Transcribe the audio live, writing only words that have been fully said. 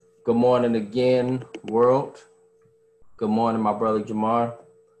Good morning again, world. Good morning, my brother Jamar.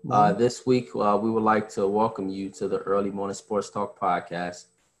 This week, we would like to welcome you to the Early Morning Sports Talk podcast.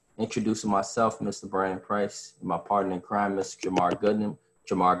 Introducing myself, Mr. Brandon Price, and my partner in crime, Mr. Jamar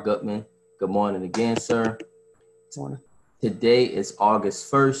Gutman. Good morning again, sir. Morning. Today is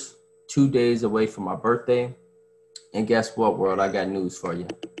August 1st, 2 days away from my birthday. And guess what, world? I got news for you.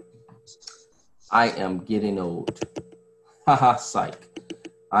 I am getting old. Haha, psych.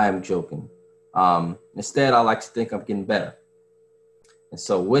 I am joking. Instead, I like to think I'm getting better. And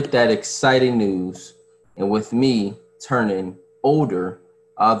so with that exciting news and with me turning older,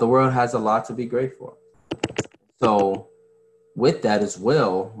 the world has a lot to be grateful for. So with that as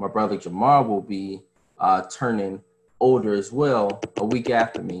well, my brother Jamar will be turning older as well a week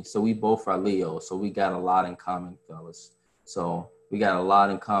after me. So we both are Leo. So we got a lot in common, fellas. So we got a lot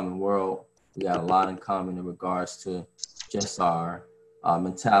in common, world. We got a lot in common in regards to just our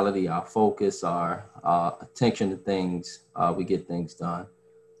mentality, our focus, our attention to things. We get things done.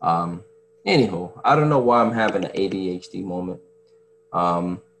 Anyhow, I don't know why I'm having an ADHD moment.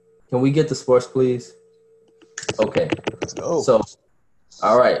 Can we get to sports, please? Okay. Let's go. So,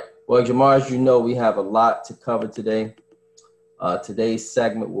 all right. Well, Jamar, as you know, we have a lot to cover today. Today's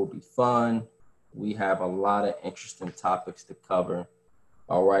segment will be fun. We have a lot of interesting topics to cover.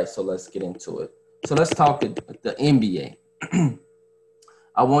 All right, so let's get into it. So let's talk the NBA.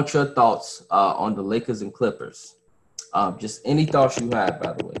 I want your thoughts on the Lakers and Clippers. Just any thoughts you have,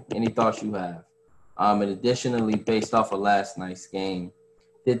 by the way. Any thoughts you have. And additionally, based off of last night's game,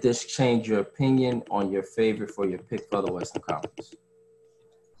 did this change your opinion on your favorite for your pick for the Western Conference?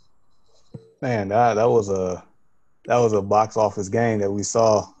 Man, that was a box office game that we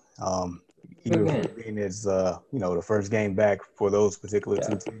saw. Even being as the first game back for those particular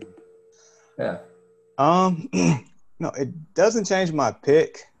two teams. Yeah. No, it doesn't change my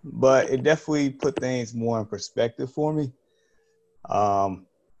pick, but it definitely put things more in perspective for me.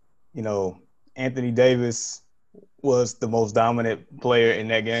 Anthony Davis was the most dominant player in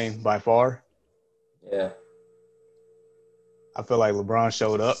that game by far. Yeah. I feel like LeBron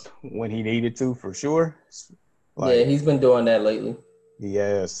showed up when he needed to, for sure. Yeah, he's been doing that lately.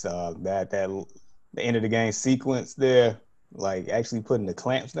 Yes, the end of the game sequence there, like actually putting the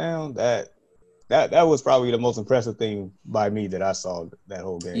clamps down, that was probably the most impressive thing by me that I saw that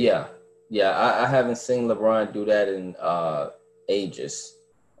whole game. Yeah. I haven't seen LeBron do that in ages,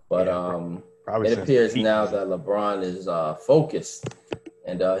 but it appears now that LeBron is focused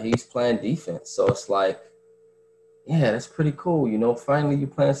and he's playing defense. So it's like, yeah, that's pretty cool. Finally you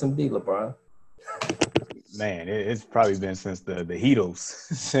playing some D, LeBron. Man, it's probably been since the Heatos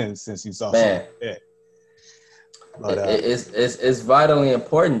since you saw Man. something like that. But it's vitally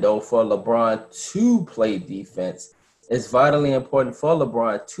important though for LeBron to play defense. It's vitally important for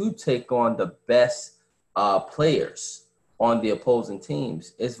LeBron to take on the best players on the opposing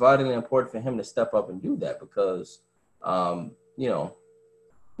teams. It's vitally important for him to step up and do that because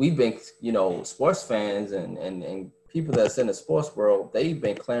we've been sports fans and people that's in the sports world, they've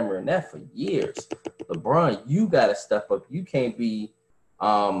been clamoring that for years. LeBron, you got to step up. You can't be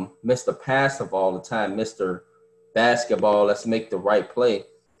Mr. Passive all the time, Mr. Basketball, let's make the right play.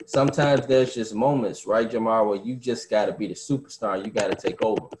 Sometimes there's just moments, right, Jamar, where you just got to be the superstar. You got to take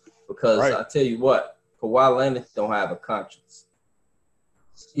over. Because right. I tell you what, Kawhi Leonard don't have a conscience.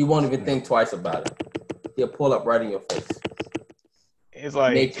 He won't even think twice about it. He'll pull up right in your face. It's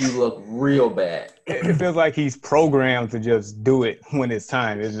like make you look real bad. It feels like he's programmed to just do it when it's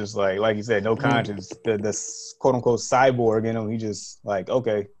time. It's just like you said, no conscience. The quote unquote cyborg in him. He just like,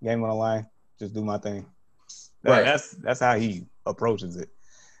 okay, game on the line, just do my thing. Right. That's how he approaches it.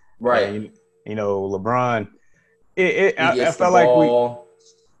 Right. And, LeBron. I felt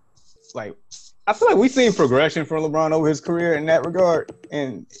like I feel like we've seen progression from LeBron over his career in that regard.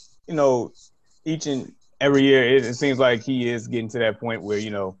 And each and every year it seems like he is getting to that point where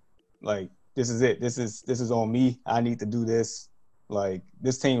like this is it. This is on me. I need to do this. Like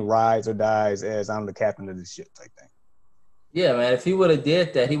this team rides or dies as I'm the captain of this ship type thing. Yeah, man. If he would have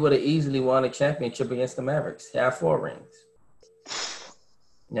did that, he would have easily won a championship against the Mavericks. He had 4 rings.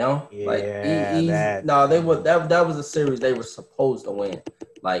 Yeah, that was a series they were supposed to win.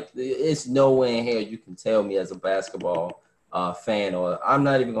 Like, it's no way in here you can tell me as a basketball fan, or I'm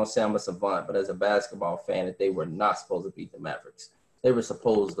not even gonna say I'm a savant, but as a basketball fan, that they were not supposed to beat the Mavericks. They were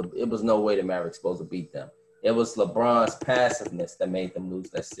supposed to. It was no way the Mavericks supposed to beat them. It was LeBron's passiveness that made them lose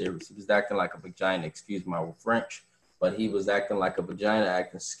that series. He was acting like a vagina, excuse my French, but he was acting like a vagina,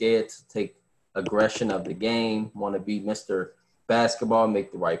 acting scared to take aggression of the game, want to be Mr. Basketball,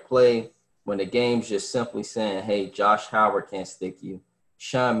 make the right play. When the game's just simply saying, hey, Josh Howard can't stick you.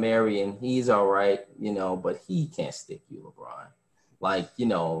 Sean Marion, he's all right, but he can't stick you, LeBron. Like,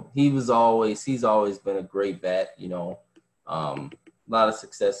 he's always been a great vet, a lot of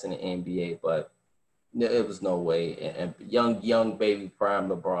success in the NBA, but it was no way. And young baby prime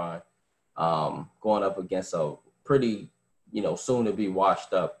LeBron going up against a pretty, soon to be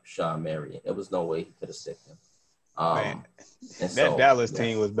washed up Sean Marion. It was no way he could have sticked him. Man, that Dallas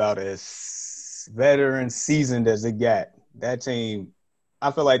team was about as veteran seasoned as it got. That team, I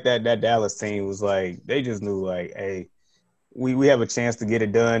feel like that Dallas team was like, they just knew like, hey, we have a chance to get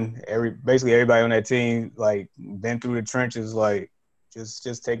it done. Basically everybody on that team like been through the trenches, like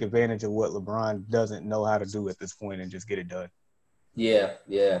just take advantage of what LeBron doesn't know how to do at this point and just get it done. Yeah.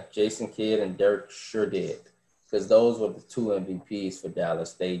 Jason Kidd and Dirk sure did, because those were the two MVPs for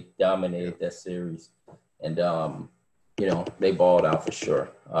Dallas. They dominated that series, and they balled out for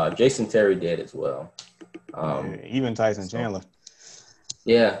sure. Jason Terry did as well. Even Tyson Chandler.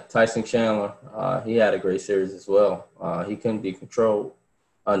 Yeah, Tyson Chandler. He had a great series as well. He couldn't be controlled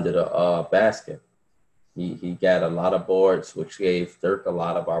under the basket. He got a lot of boards, which gave Dirk a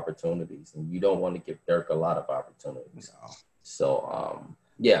lot of opportunities, and you don't want to give Dirk a lot of opportunities. No. So,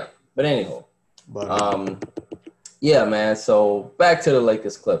 yeah. But anyhow, yeah, man. So back to the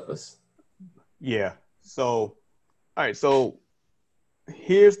Lakers Clippers. Yeah. So, all right. So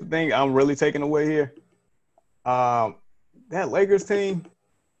here's the thing I'm really taking away here. That Lakers team,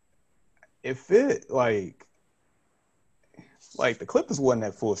 if it like the Clippers wasn't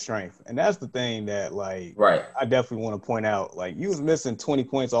at full strength, and that's the thing that right. I definitely want to point out. Like, you was missing 20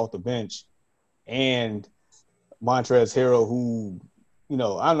 points off the bench, and Montrezl Harrell, who,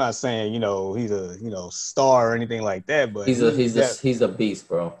 I'm not saying he's a star or anything like that, but he's a beast,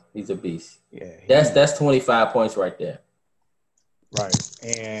 bro. He's a beast. Yeah, that's 25 points right there. Right,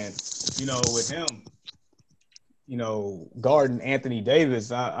 and with him, guarding Anthony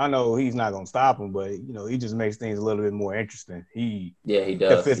Davis, I know he's not going to stop him, but, he just makes things a little bit more interesting. He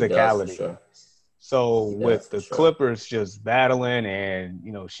does. The physicality. He does, for sure. So with the Clippers just battling and,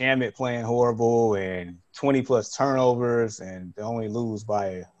 Shamet playing horrible and 20-plus turnovers and they only lose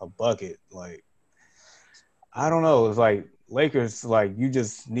by a bucket, like, I don't know. It's like Lakers, like, you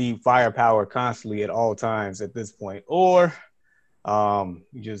just need firepower constantly at all times at this point. Or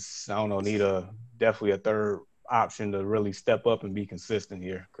you just, I don't know, need definitely a third option to really step up and be consistent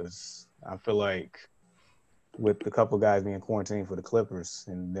here, because I feel like with a couple guys being quarantined for the Clippers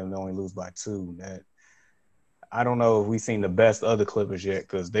and them only lose by 2, that I don't know if we've seen the best of the Clippers yet,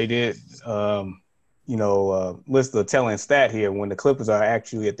 because they did list the telling stat here when the Clippers are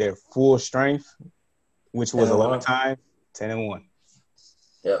actually at their full strength, which was 11 times, 10-1.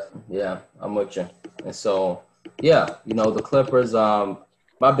 Yep. Yeah, I'm with you. And so, yeah, the Clippers,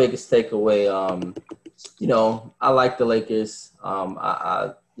 my biggest takeaway, I like the Lakers.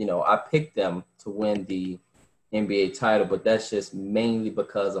 I picked them to win the NBA title, but that's just mainly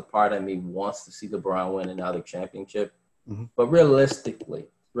because a part of me wants to see LeBron win another championship. Mm-hmm. But realistically,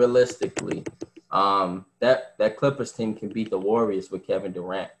 that Clippers team can beat the Warriors with Kevin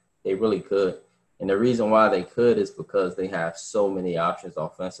Durant. They really could. And the reason why they could is because they have so many options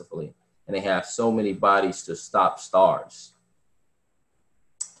offensively, and they have so many bodies to stop stars.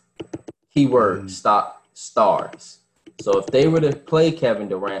 Keyword, stop stars. So if they were to play Kevin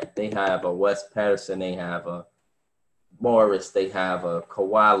Durant, they have a Wes Patterson, they have a Morris, they have a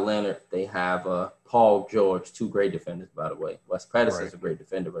Kawhi Leonard, they have a Paul George, 2 great defenders, by the way. Wes Patterson is a great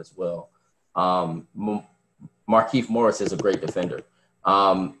defender as well. Markieff Morris is a great defender.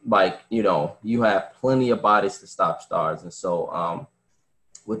 You have plenty of bodies to stop stars. And so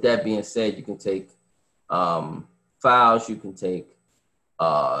with that being said, you can take fouls, you can take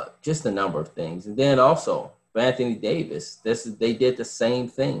just a number of things. And then also for Anthony Davis, they did the same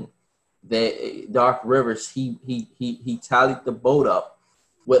thing. Doc Rivers, he tallied the boat up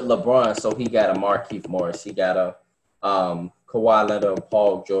with LeBron, so he got a Markieff Morris, he got a Kawhi Leonard, a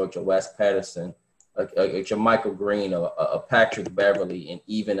Paul George, a Wes Patterson, a JaMychal Green, a Patrick Beverly, and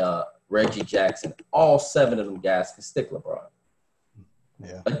even a Reggie Jackson. All 7 of them guys can stick LeBron.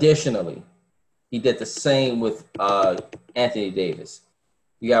 Yeah. Additionally, he did the same with Anthony Davis.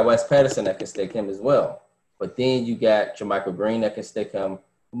 You got Wes Patterson that can stick him as well. But then you got JaMychal Green that can stick him.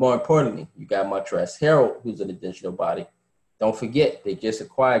 More importantly, you got Montrezl Harrell, who's an additional body. Don't forget, they just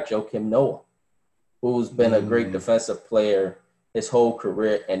acquired Joakim Noah, who's been a great defensive player his whole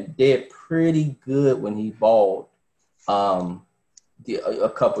career and did pretty good when he balled a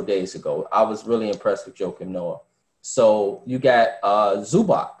couple days ago. I was really impressed with Joakim Noah. So you got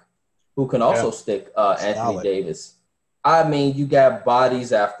Zubac, who can also stick Anthony Davis. I mean, you got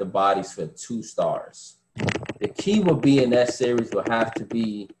bodies after bodies for 2 stars. The key will be in that series will have to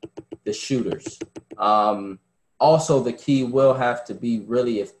be the shooters. Also, the key will have to be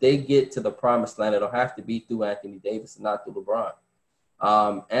really if they get to the promised land, it'll have to be through Anthony Davis and not through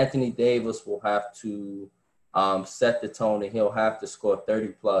LeBron. Anthony Davis will have to set the tone, and he'll have to score 30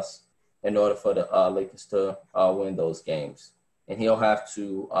 plus in order for the Lakers to win those games. And he'll have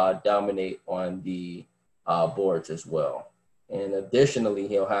to dominate on the boards as well. And additionally,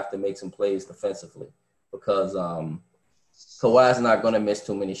 he'll have to make some plays defensively because Kawhi's not going to miss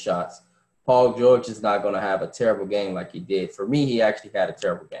too many shots. Paul George is not going to have a terrible game like he did. For me, he actually had a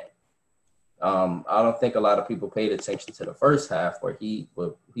terrible game. I don't think a lot of people paid attention to the first half where he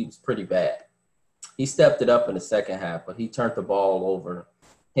was pretty bad. He stepped it up in the second half, but he turned the ball over.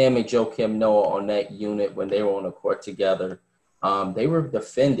 Him and Joakim Noah on that unit when they were on the court together, they were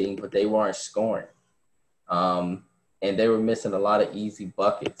defending, but they weren't scoring. And they were missing a lot of easy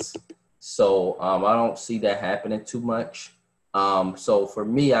buckets. So I don't see that happening too much. So for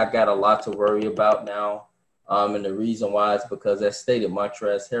me, I got a lot to worry about now. And the reason why is because, as stated,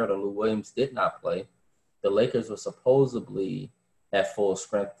 Montrezl Harrell and Lou Williams did not play. The Lakers were supposedly at full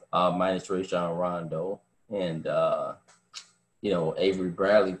strength, minus Rajon Rondo and, Avery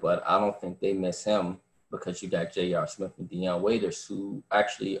Bradley. But I don't think they miss him because you got J.R. Smith and Deion Waiters, who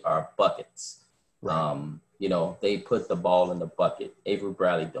actually are buckets. Right. They put the ball in the bucket. Avery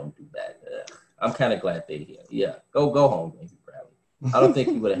Bradley don't do that. I'm kind of glad they're here. Yeah, go home, Avery Bradley. I don't think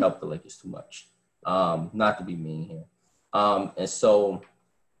he would have helped the Lakers too much. Not to be mean here. And so,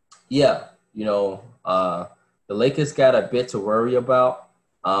 yeah, the Lakers got a bit to worry about.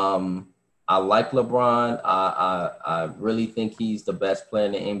 I like LeBron. I really think he's the best player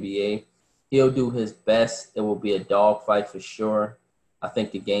in the NBA. He'll do his best. It will be a dogfight for sure. I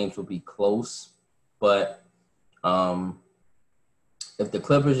think the games will be close. But if the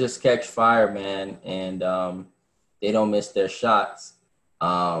Clippers just catch fire, man, and they don't miss their shots,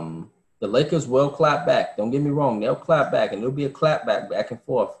 the Lakers will clap back. Don't get me wrong. They'll clap back, and there'll be a clap back and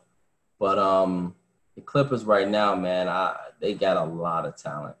forth. But the Clippers right now, man, they got a lot of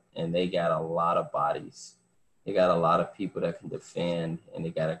talent, and they got a lot of bodies. They got a lot of people that can defend, and they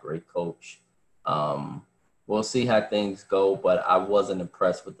got a great coach. We'll see how things go, but I wasn't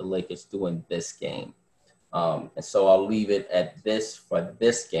impressed with the Lakers doing this game. And so I'll leave it at this for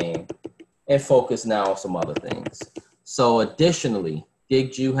this game and focus now on some other things. So additionally,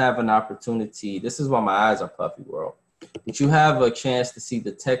 did you have an opportunity? This is why my eyes are puffy, world. Did you have a chance to see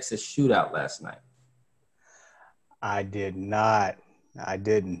the Texas shootout last night? I did not. I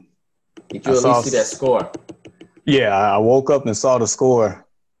didn't. Did you at least see that score? Yeah, I woke up and saw the score.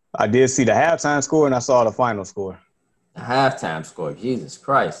 I did see the halftime score, and I saw the final score. The halftime score, Jesus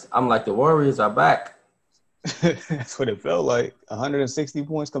Christ. I'm like, the Warriors are back. That's what it felt like. 160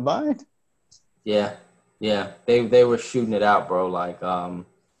 points combined? Yeah. They were shooting it out, bro. Like,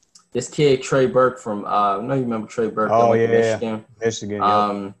 this kid, Trey Burke from, I know you remember Trey Burke. Oh, yeah. Michigan.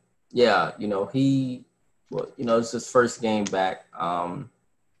 Michigan, yeah. It's his first game back. I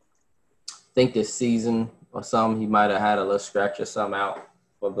think this season or something, he might have had a little scratch or something out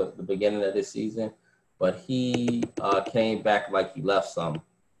for the beginning of this season. But he came back like he left some.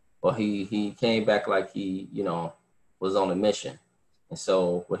 Well, he came back like he, was on a mission. And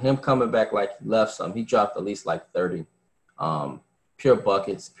so with him coming back like he left some, he dropped at least like 30. Pure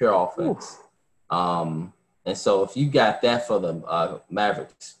buckets, pure offense. And so if you got that for the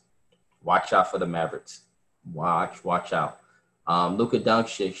Mavericks, watch out for the Mavericks. Watch out. Luka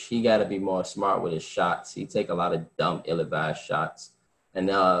Doncic, he got to be more smart with his shots. He take a lot of dumb, ill-advised shots. And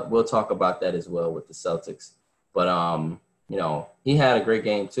we'll talk about that as well with the Celtics. But, he had a great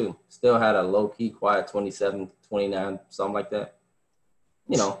game too. Still had a low-key, quiet 27, 29, something like that.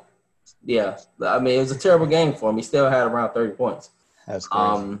 Yeah. I mean, it was a terrible game for him. He still had around 30 points. That's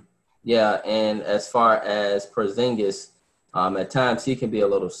crazy. Yeah, and as far as Porzingis, at times he can be a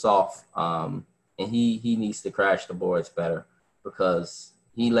little soft, and he needs to crash the boards better because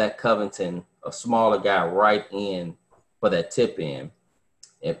he let Covington, a smaller guy, right in for that tip in.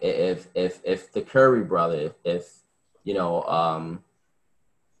 If the Curry brother,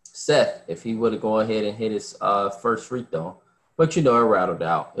 Seth, if he would have gone ahead and hit his first free throw, but it rattled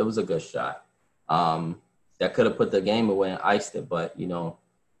out. It was a good shot. That could have put the game away and iced it, but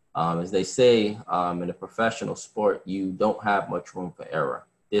as they say in a professional sport, you don't have much room for error.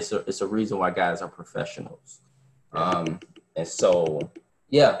 It's a reason why guys are professionals. And so,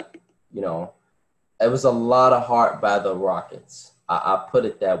 it was a lot of heart by the Rockets. I put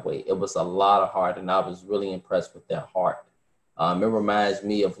it that way. It was a lot of heart, and I was really impressed with their heart. It reminds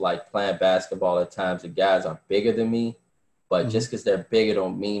me of like playing basketball at times. The guys are bigger than me, but just because they're bigger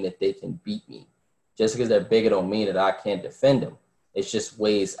don't mean that they can beat me. Just because they're bigger don't mean that I can't defend them. It's just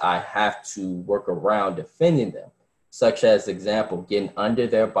ways I have to work around defending them, such as, example, getting under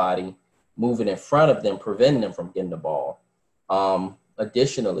their body, moving in front of them, preventing them from getting the ball.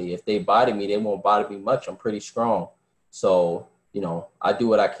 Additionally, if they body me, they won't body me much. I'm pretty strong. So, I do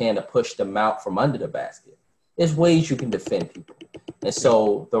what I can to push them out from under the basket. There's ways you can defend people. And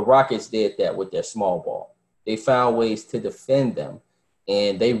so the Rockets did that with their small ball. They found ways to defend them,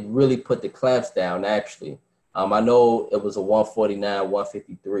 and they really put the clamps down, actually. I know it was a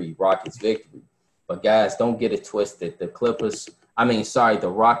 149-153 Rockets victory. But, guys, don't get it twisted. The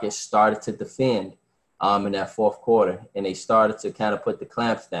Rockets started to defend in that fourth quarter, and they started to kind of put the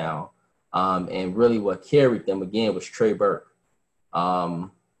clamps down. And really what carried them, again, was Trey Burke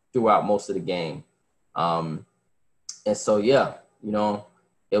throughout most of the game. And so,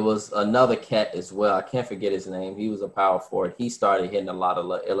 it was another cat as well. I can't forget his name. He was a power forward. He started hitting a lot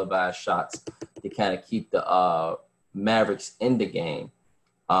of ill-advised shots to kind of keep the Mavericks in the game.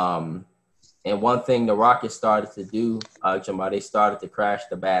 And one thing the Rockets started to do, Jamar, they started to crash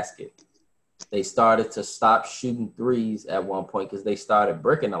the basket. They started to stop shooting threes at one point because they started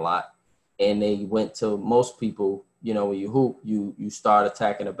bricking a lot. And they went to most people, when you hoop, you start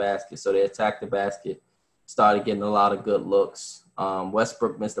attacking the basket. So they attacked the basket, started getting a lot of good looks.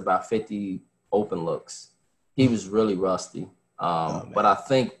 Westbrook missed about 50 open looks. He was really rusty. But I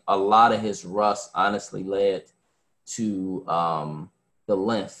think a lot of his rust honestly led to the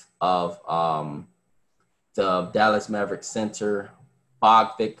length of the Dallas Mavericks center,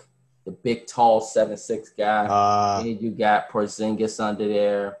 Bogvic, the big, tall 7'6" guy. Then you got Porzingis under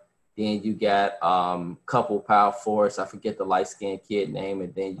there. Then you got couple power forwards. I forget the light-skinned kid name.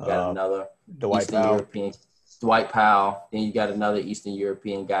 And then you got another Eastern European, Dwight Powell. Then you got another Eastern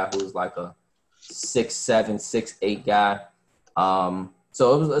European guy who's like a 6'7", 6'8" guy.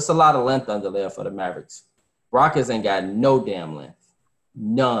 So it's a lot of length under there for the Mavericks. Rockets ain't got no damn length.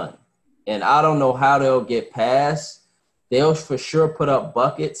 None. And I don't know how they'll get past. They'll for sure put up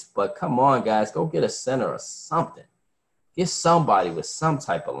buckets, but come on, guys, go get a center or something. Get somebody with some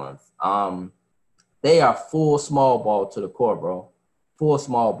type of length. They are full small ball to the core, bro. Full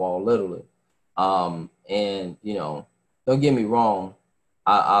small ball, literally. And, don't get me wrong.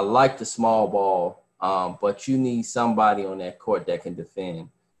 I like the small ball, but you need somebody on that court that can defend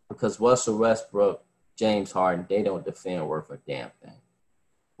because Russell Westbrook, James Harden, they don't defend worth a damn thing.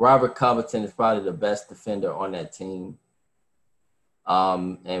 Robert Covington is probably the best defender on that team.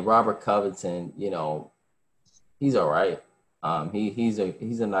 And Robert Covington, he's all right. He's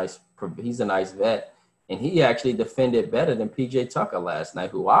a nice vet, and he actually defended better than PJ Tucker last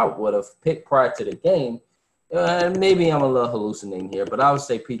night, who I would have picked prior to the game. Maybe I'm a little hallucinating here, but I would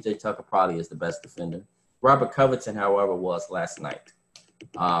say PJ Tucker probably is the best defender. Robert Covington, however, was last night.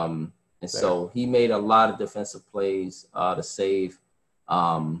 So he made a lot of defensive plays to save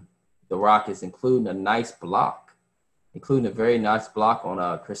the Rockets, including a very nice block on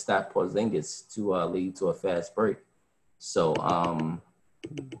Kristaps Porzingis to lead to a fast break. So a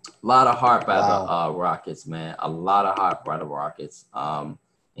lot of heart by the Rockets, man. A lot of heart by the Rockets.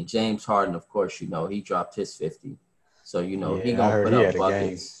 And James Harden, of course, he dropped his 50. So, he going to put up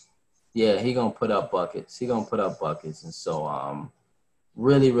buckets. Yeah, he going to put up buckets. And so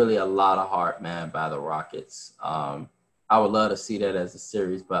really, really a lot of heart, man, by the Rockets. I would love to see that as a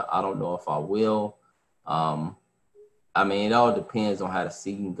series, but I don't know if I will. It all depends on how the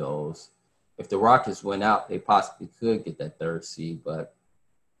seeding goes. If the Rockets went out, they possibly could get that third seed, but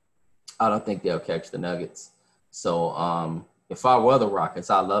I don't think they'll catch the Nuggets. So if I were the Rockets,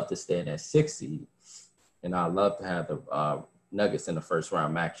 I'd love to stay in that 6th seed, and I'd love to have the Nuggets in the first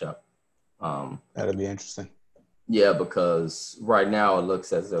round matchup. That'll be interesting. Yeah, because right now it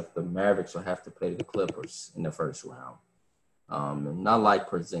looks as if the Mavericks will have to play the Clippers in the first round. And I like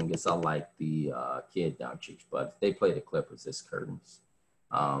Porzingis. I like the kid Doncic, but if they play the Clippers, it's curtains.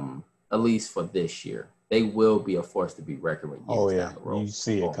 At least for this year, they will be a force to be reckoned with. Oh yeah, down the road. You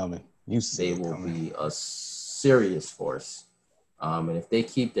see it coming. They will be a serious force. And if they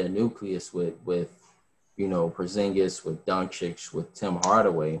keep their nucleus with Porzingis, with Doncic, with Tim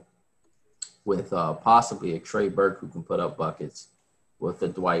Hardaway, with possibly a Trey Burke who can put up buckets, with a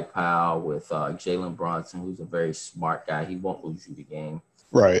Dwight Powell, with Jalen Brunson, who's a very smart guy. He won't lose you the game.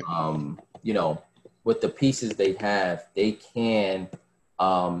 Right. With the pieces they have, they can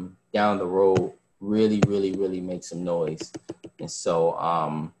down the road really, really, really make some noise. And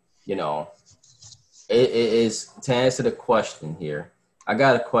so, it is to answer the question here. I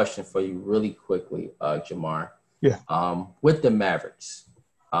got a question for you really quickly, Jamar. Yeah. With the Mavericks,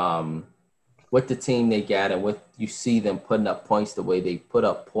 with the team they got and with you see them putting up points the way they put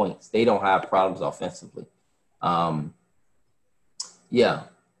up points, they don't have problems offensively. Yeah,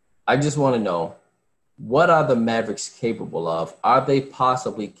 I just want to know, what are the Mavericks capable of? Are they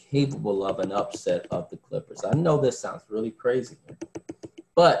possibly capable of an upset of the Clippers? I know this sounds really crazy,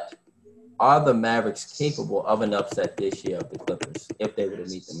 but are the Mavericks capable of an upset this year of the Clippers if they were to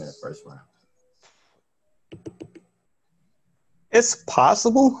meet them in the first round? It's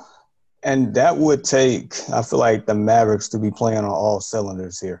possible, and that would take, I feel like, the Mavericks to be playing on all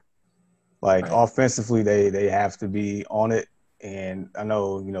cylinders here. Like, right. Offensively, they have to be on it. And I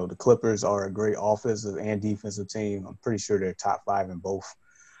know, the Clippers are a great offensive and defensive team. I'm pretty sure they're top 5 in both.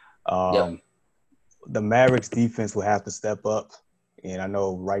 Yep. The Mavericks defense will have to step up. And I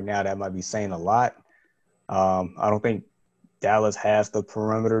know right now that might be saying a lot. I don't think Dallas has the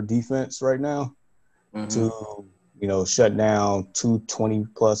perimeter defense right now to, shut down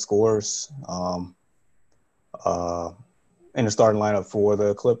 220-plus scores in the starting lineup for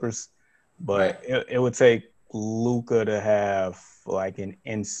the Clippers. But it would take Luka to have like an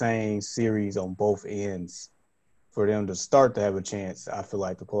insane series on both ends for them to start to have a chance, I feel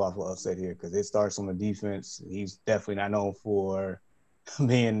like, to pull off an upset here, because it starts on the defense. He's definitely not known for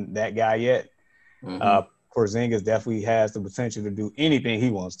being that guy yet. Porzingis definitely has the potential to do anything he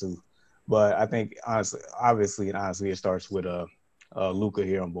wants to. But I think, honestly, it starts with Luka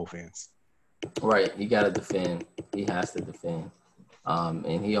here on both ends. Right. He got to defend. He has to defend.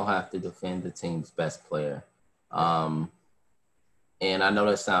 And he'll have to defend the team's best player. And I know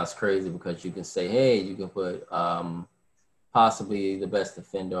that sounds crazy because you can say, hey, you can put possibly the best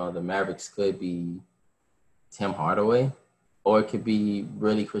defender on the Mavericks could be Tim Hardaway, or it could be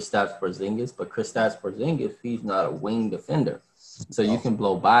really Kristaps Porzingis. But Kristaps Porzingis, he's not a wing defender. So you can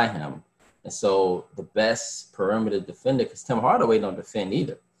blow by him. And so the best perimeter defender, because Tim Hardaway don't defend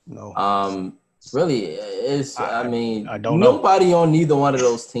either. No. Really, is I don't nobody know. On neither one of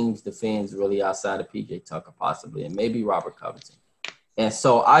those teams defends really outside of PJ Tucker possibly, and maybe Robert Covington. And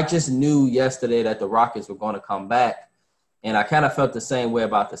so I just knew yesterday that the Rockets were going to come back, and I kind of felt the same way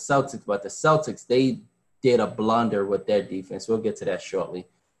about the Celtics. But the Celtics, they did a blunder with their defense. We'll get to that shortly.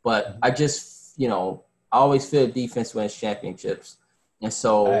 But I just, I always feel defense wins championships. And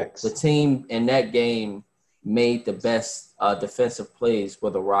so the team in that game made the best defensive plays for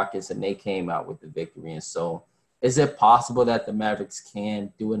the Rockets, and they came out with the victory. And so is it possible that the Mavericks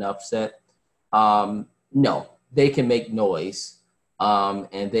can do an upset? No. They can make noise,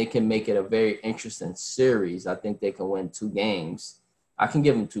 and they can make it a very interesting series. I think they can win 2 games. I can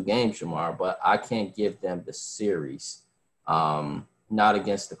give them 2 games, Shamar, but I can't give them the series, not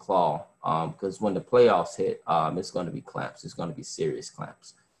against the Claw, because when the playoffs hit, it's going to be clamps. It's going to be serious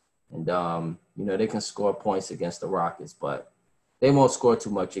clamps. And, they can score points against the Rockets, but they won't score too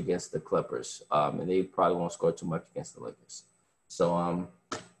much against the Clippers. And they probably won't score too much against the Lakers. So,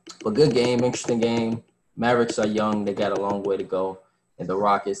 but good game, interesting game. Mavericks are young. They got a long way to go. And the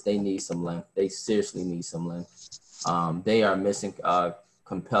Rockets, they need some length. They seriously need some length. They are missing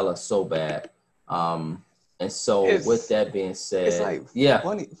Capella so bad. And so with that being said, it's like,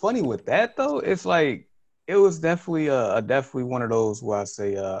 funny with that though. It's like, it was definitely definitely one of those where I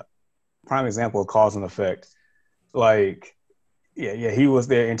say, prime example of cause and effect. Like, he was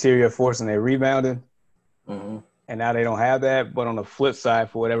their interior force and they rebounded. And now they don't have that. But on the flip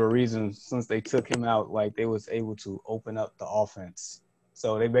side, for whatever reason, since they took him out, like, they was able to open up the offense.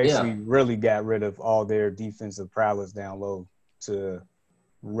 So they basically really got rid of all their defensive prowess down low to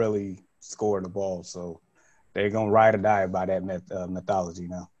really score the ball. So they're going to ride or die by that methodology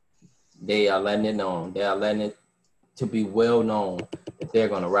now. They are letting it known. They are letting it to be well known that they're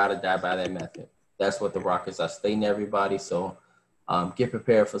going to ride or die by that method. That's what the Rockets are stating to everybody. So get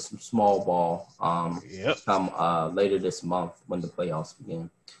prepared for some small ball come later this month when the playoffs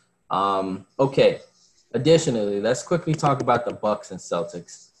begin. Okay. Additionally, let's quickly talk about the Bucks and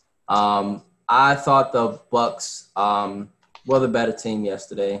Celtics. I thought the Bucks were the better team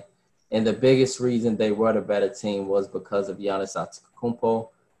yesterday, and the biggest reason they were the better team was because of Giannis Antetokounmpo.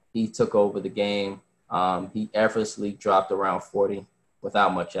 He took over the game. He effortlessly dropped around 40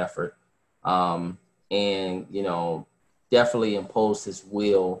 without much effort, and definitely imposed his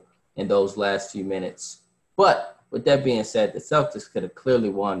will in those last few minutes. But with that being said, the Celtics could have clearly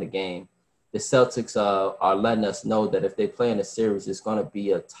won the game. The Celtics are letting us know that if they play in a series, it's going to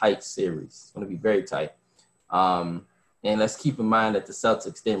be a tight series. It's going to be very tight. And let's keep in mind that the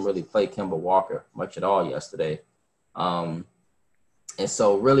Celtics didn't really play Kemba Walker much at all yesterday. And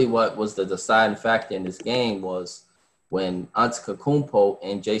so really what was the deciding factor in this game was when Antetokounmpo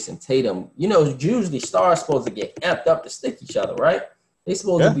and Jason Tatum, usually stars supposed to get amped up to stick each other, right? They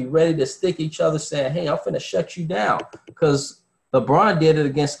supposed to be ready to stick each other, saying, "Hey, I'm finna shut you down." Because LeBron did it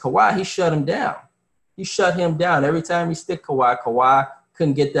against Kawhi. He shut him down. He shut him down every time he stick Kawhi. Kawhi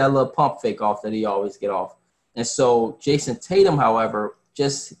couldn't get that little pump fake off that he always get off. And so Jason Tatum, however,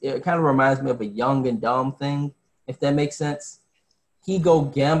 it kind of reminds me of a young and dumb thing, if that makes sense. He go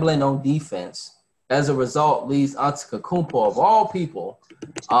gambling on defense. As a result, leaves Antetokounmpo, of all people,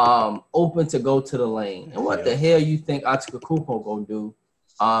 open to go to the lane. And what the hell you think Antetokounmpo gonna do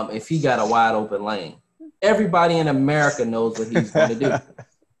if he got a wide open lane? Everybody in America knows what he's going to do.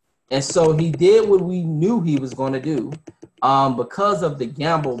 And so he did what we knew he was going to do. Because of the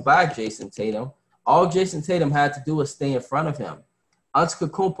gamble by Jason Tatum, all Jason Tatum had to do was stay in front of him.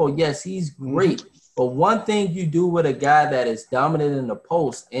 Antetokounmpo, yes, he's great. But one thing you do with a guy that is dominant in the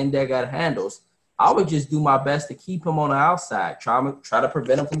post and that got handles, I would just do my best to keep him on the outside. Try to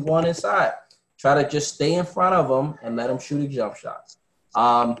prevent him from going inside. Try to just stay in front of him and let him shoot a jump shot.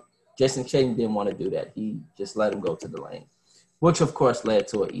 Jason Tatum didn't want to do that. He just let him go to the lane, which, of course, led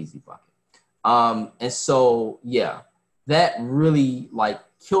to an easy bucket. And so, yeah, that really,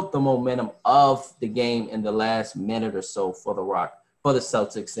 killed the momentum of the game in the last minute or so for the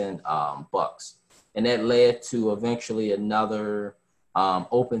Celtics and Bucks. And that led to eventually another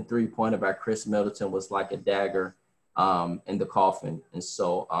open three-pointer by Chris Middleton was like a dagger in the coffin. And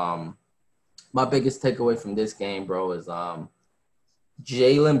so my biggest takeaway from this game, bro, is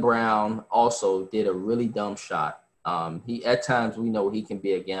Jaylen Brown also did a really dumb shot. He at times we know he can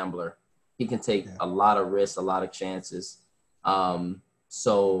be a gambler. He can take a lot of risks, a lot of chances.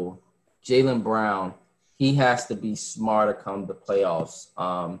 So Jaylen Brown, he has to be smarter come the playoffs.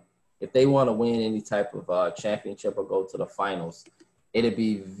 If they want to win any type of championship or go to the finals, it'd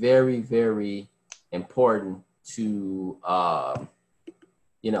be very, very important to,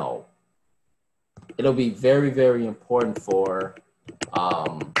 it'll be very, very important for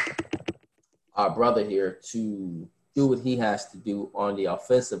our brother here to do what he has to do on the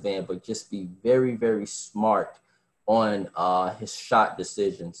offensive end, but just be very, very smart on his shot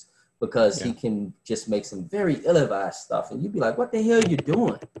decisions, because he can just make some very ill-advised stuff. And you'd be like, what the hell are you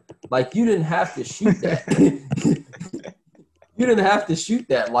doing? Like, you didn't have to shoot that. You didn't have to shoot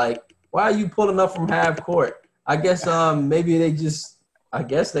that. Like, why are you pulling up from half court? I guess maybe they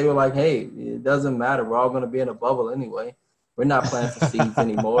were like, hey, it doesn't matter. We're all going to be in a bubble anyway. We're not playing for seeds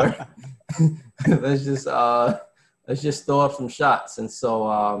anymore. Let's just throw up some shots. And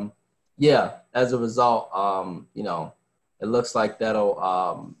so, as a result, it looks like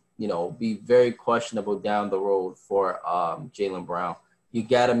that'll, be very questionable down the road for Jaylen Brown. You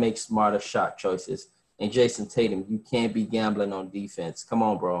got to make smarter shot choices. And Jason Tatum, you can't be gambling on defense. Come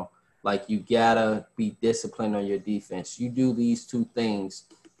on, bro. Like, you got to be disciplined on your defense. You do these two things,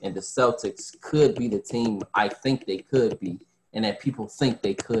 and the Celtics could be the team I think they could be and that people think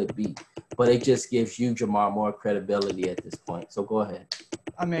they could be. But it just gives you, Jamar, more credibility at this point. So go ahead.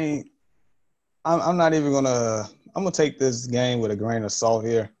 I mean, I'm not even going to – I'm going to take this game with a grain of salt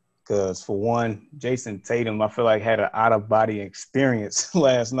here because, for one, Jason Tatum, I feel like, had an out-of-body experience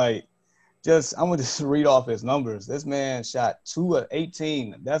last night. I'm going to just read off his numbers. This man shot 2 of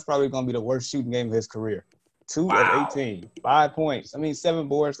 18. That's probably going to be the worst shooting game of his career. 2 of 18. 5 points. 7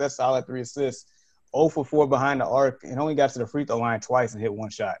 boards. That's solid. 3 assists. 0 for 4 behind the arc, and only got to the free throw line twice and hit 1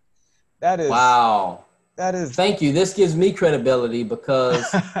 shot. That is wow. That is. Thank you. This gives me credibility because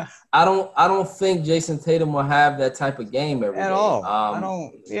I don't think Jason Tatum will have that type of game every day. At all. I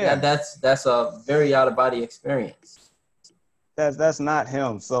don't. Yeah. That's a very out of body experience. That's not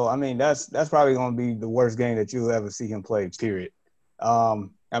him. So that's probably going to be the worst game that you'll ever see him play. Period.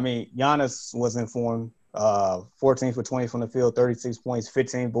 Giannis was in form. 14 for 20 from the field, 36 points,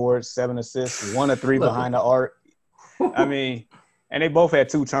 15 boards, 7 assists, 1 of 3 behind the arc. And they both had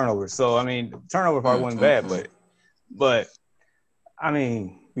 2 turnovers. So, the turnover part wasn't bad, but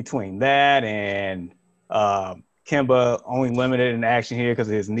between that and Kemba only limited in action here because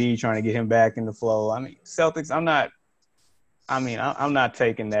of his knee, trying to get him back in the flow. Celtics, I'm not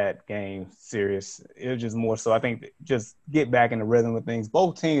taking that game serious. It was just more so I think just get back in the rhythm of things.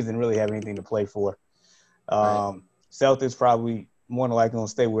 Both teams didn't really have anything to play for. Right. Celtics probably more than likely going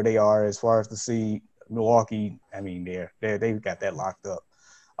to stay where they are as far as the seed. Milwaukee, they've got that locked up.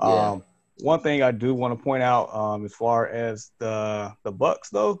 Yeah. One thing I do want to point out as far as the Bucks,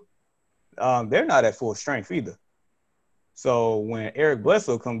 though, they're not at full strength either. So when Eric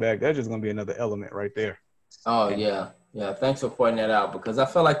Bledsoe come back, that's just going to be another element right there. Oh, yeah. Yeah, thanks for pointing that out because I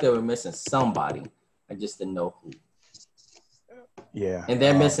felt like they were missing somebody. I just didn't know who. Yeah. And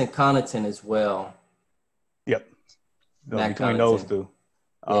they're missing Connaughton as well. Yep. Between those two.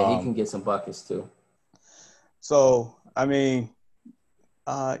 Yeah, he can get some buckets too. So,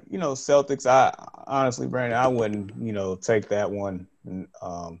 Celtics. I honestly, Brandon, I wouldn't, take that one,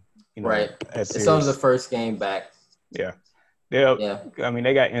 Right. as It's only the serious. first game back. Yeah, Yeah.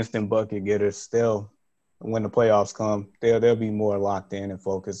 they got instant bucket getters. When the playoffs come, they'll be more locked in and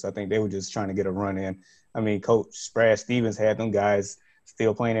focused. I think they were just trying to get a run in. I mean, Coach Brad Stevens had them guys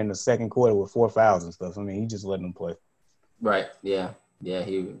still playing in the second quarter with 4 fouls and stuff. I mean, he just letting them play. Right. Yeah. Yeah.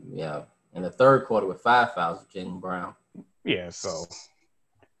 In the third quarter with 5 fouls with Jaylen Brown. Yeah. So,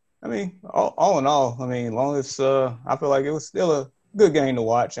 I mean, all in all, I mean, long as I feel like it was still a good game to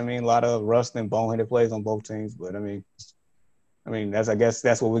watch. I mean, a lot of rust and boneheaded plays on both teams, but I guess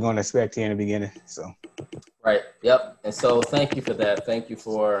that's what we're going to expect here in the beginning. So. Right. Yep. And so thank you for that. Thank you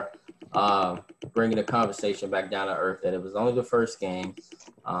for bringing the conversation back down to earth that it was only the first game.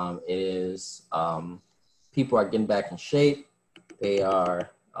 It is people are getting back in shape. They are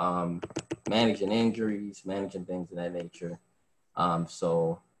managing injuries, managing things of that nature.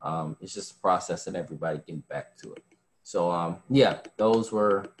 So it's just a process and everybody getting back to it. So, those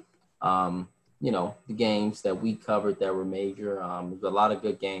were, the games that we covered that were major. There's a lot of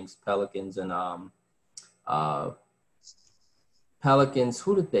good games, Pelicans and Pelicans.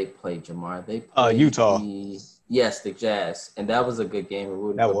 Who did they play, Jamar? They played Utah. The Jazz. And that was a good game.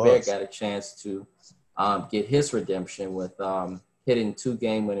 Rudy Gobert got a chance to get his redemption with hitting 2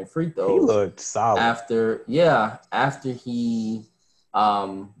 game-winning free throws. He looked solid. After he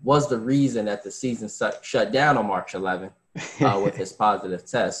was the reason that the season shut down on March 11th with his positive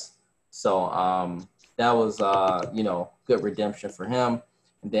test. So that was, good redemption for him.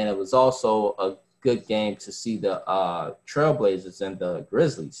 And then it was also a good game to see the Trailblazers and the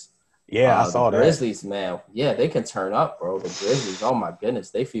Grizzlies. Yeah, I saw the Grizzlies, man. Yeah, they can turn up, bro. The Grizzlies, oh my goodness,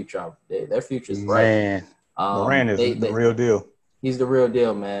 their future is bright. Man, Moran is the real deal. He's the real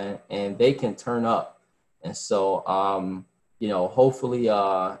deal, man, and they can turn up. And so, hopefully,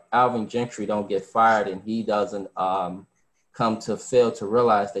 Alvin Gentry don't get fired and he doesn't come to fail to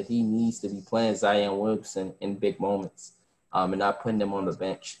realize that he needs to be playing Zion Williamson in big moments. And not putting them on the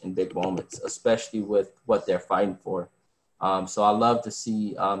bench in big moments, especially with what they're fighting for. So I love to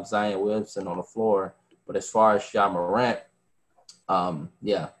see Zion Williamson on the floor. But as far as Ja Morant,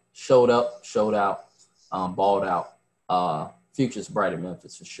 showed up, showed out, balled out. Future's bright in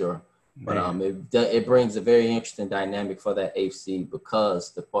Memphis for sure. But it brings a very interesting dynamic for that AFC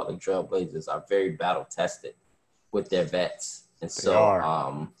because the Portland Trail Blazers are very battle-tested with their vets. And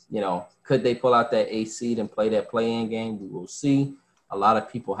so, could they pull out that 8 seed and play that play-in game? We will see. A lot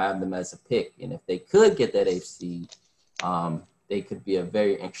of people have them as a pick. And if they could get that 8 seed, they could be a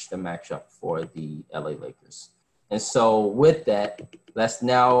very interesting matchup for the LA Lakers. And so with that, let's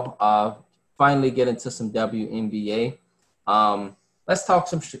now finally get into some WNBA. Let's talk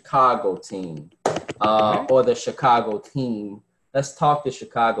some Chicago team or the Chicago team. Let's talk the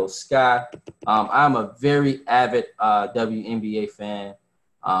Chicago Sky. I'm a very avid WNBA fan.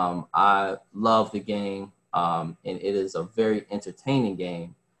 I love the game, and it is a very entertaining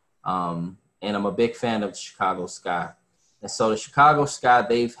game. And I'm a big fan of the Chicago Sky. And so the Chicago Sky,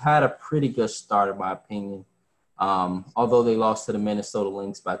 they've had a pretty good start, in my opinion. Although they lost to the Minnesota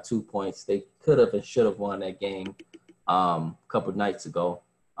Lynx by 2 points, they could have and should have won that game a couple of nights ago.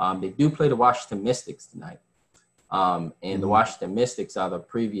 They do play the Washington Mystics tonight. And the Washington Mystics are the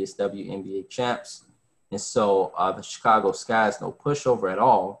previous WNBA champs. And so the Chicago Sky is no pushover at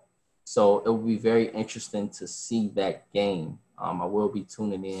all. So it will be very interesting to see that game. I will be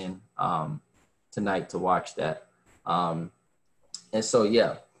tuning in tonight to watch that. And so,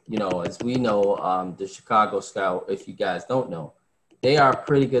 as we know, the Chicago Sky, if you guys don't know, they are a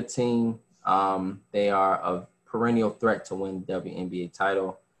pretty good team. They are a perennial threat to win the WNBA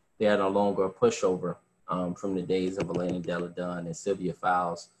title. They are no longer a pushover. From the days of Elena Delle Donne and Sylvia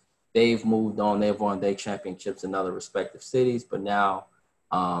Fowles. They've moved on. They've won their championships in other respective cities, but now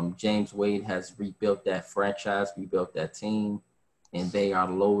James Wade has rebuilt that franchise, rebuilt that team, and they are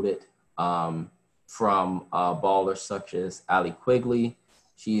loaded from ballers such as Allie Quigley.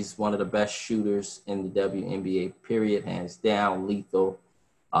 She's one of the best shooters in the WNBA, period, hands down, lethal.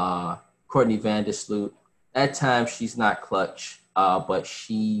 Courtney Vandersloot. At times, she's not clutch, but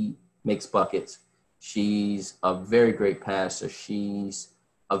she makes buckets. She's a very great passer. She's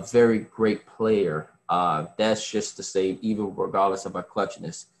a very great player. That's just to say, even regardless of her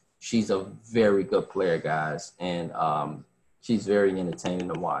clutchness, she's a very good player, guys. And she's very entertaining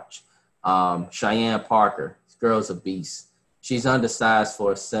to watch. Cheyenne Parker, this girl's a beast. She's undersized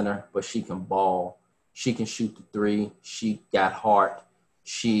for a center, but she can ball. She can shoot the three. She got heart.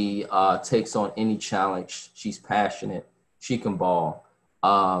 She takes on any challenge. She's passionate. She can ball.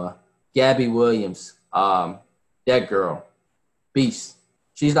 Gabby Williams, that girl, beast.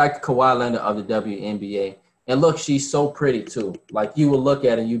 She's like Kawhi Leonard of the WNBA. And look, she's so pretty too. Like you will look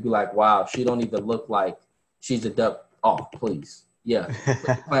at her and you'd be like, wow, she don't even look like she's a dub. Oh, please. Yeah. Put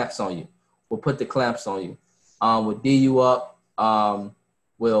the clamps on you. We'll put the clamps on you. We'll D you up.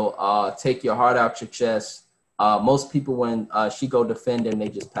 We'll take your heart out your chest. Most people, when she go defend them, they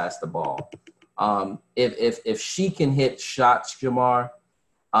just pass the ball. If she can hit shots, Jamar,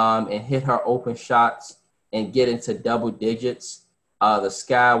 and hit her open shots and get into double digits, the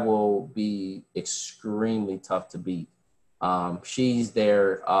Sky will be extremely tough to beat. She's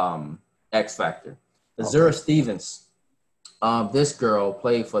their X factor. Azura Stevens, this girl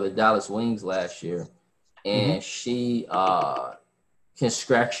played for the Dallas Wings last year, and she can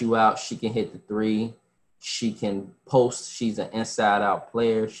scratch you out. She can hit the three. She can post. She's an inside-out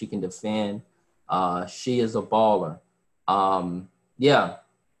player. She can defend. She is a baller.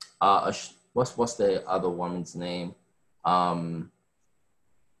 What's the other woman's name?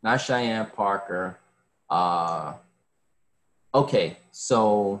 Not Cheyenne Parker. Okay,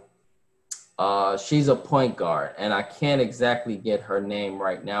 so she's a point guard, and I can't exactly get her name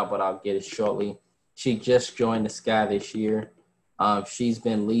right now, but I'll get it shortly. She just joined the Sky this year. She's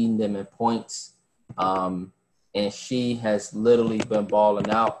been leading them in points, and she has literally been balling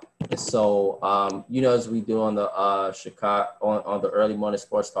out. And so, as we do on the Chicago on the Early Morning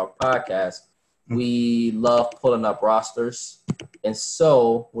Sports Talk podcast, we love pulling up rosters. And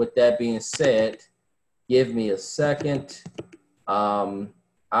so, with that being said, give me a second.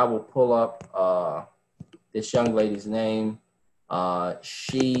 I will pull up this young lady's name.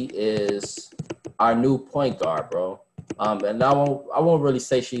 She is our new point guard, bro. And I won't really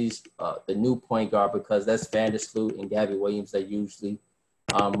say she's the new point guard because that's Vandersloot and Gabby Williams that usually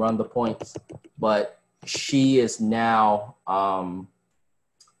run the points. But she is now,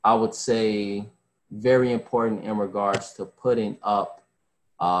 I would say, very important in regards to putting up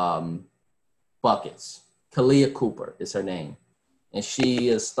buckets. Kalia Cooper is her name, and she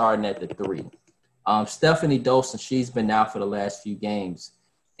is starting at the three. Stephanie Dolson, she's been out for the last few games.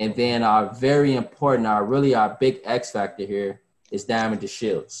 And then our very important, our big X factor here is Diamond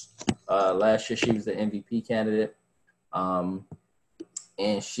DeShields. Last year, she was the MVP candidate. And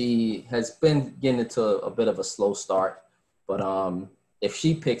she has been getting into a bit of a slow start. But if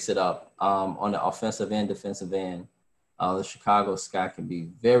she picks it up on the offensive and defensive end, the Chicago Sky can be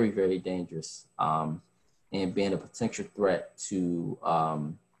very, very dangerous and being a potential threat to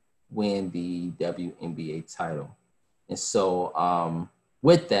win the WNBA title. And so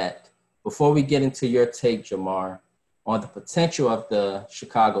with that, before we get into your take, Jamar, on the potential of the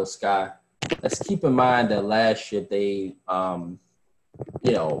Chicago Sky, let's keep in mind that last year they,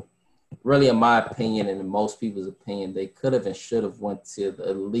 really in my opinion and in most people's opinion, they could have and should have went to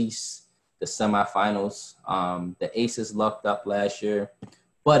at least the semifinals. The Aces lucked up last year,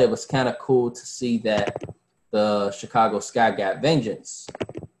 but it was kind of cool to see that the Chicago Sky got vengeance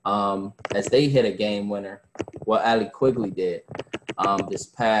as they hit a game winner. Well, Allie Quigley did this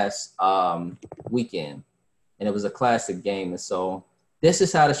past weekend, and it was a classic game. And so this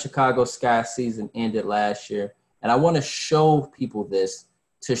is how the Chicago Sky season ended last year. And I want to show people this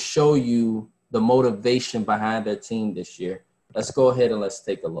to show you the motivation behind their team this year. Let's go ahead and let's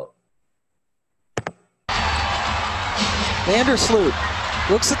take a look. Vandersloot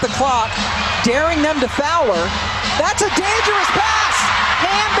looks at the clock, daring them to foul her. That's a dangerous pass.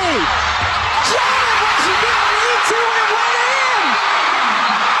 Hamby. Jammed when she didn't need to, and it went in.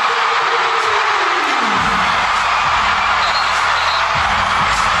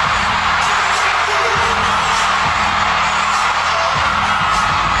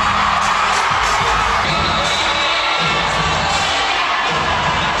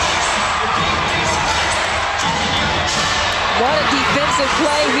 What a defensive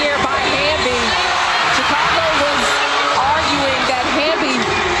play here by Hamby. Chicago was arguing that Hamby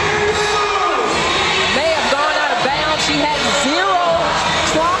may have gone out of bounds. She had zero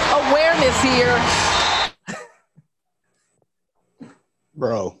clock awareness here.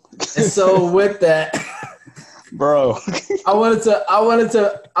 Bro. And so with that, bro, I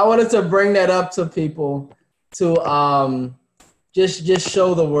wanted to bring that up to people to just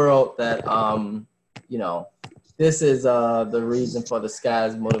show the world that this is the reason for the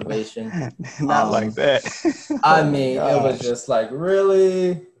Sky's motivation. Not like that. I mean, it was just like,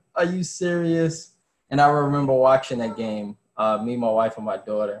 really? Are you serious? And I remember watching that game, me, my wife, and my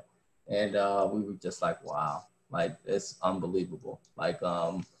daughter, and we were just like, wow, like it's unbelievable. Like,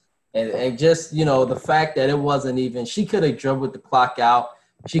 and just the fact that it wasn't even. She could have dribbled the clock out.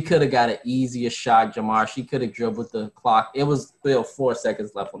 She could have got an easier shot, Jamar. She could have dribbled the clock. It was still 4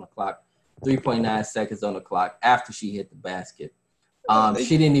 seconds left on the clock. 3.9 seconds on the clock after she hit the basket.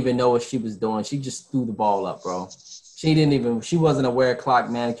 She didn't even know what she was doing. She just threw the ball up, bro. She wasn't aware of clock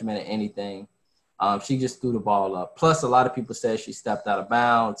management or anything. She just threw the ball up. Plus, a lot of people said she stepped out of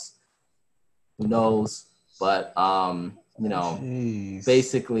bounds. Who knows? But,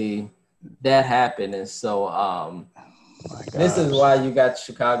 basically that happened. And so this is why you got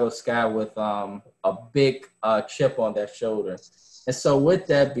Chicago Sky with a big chip on their shoulder. And so with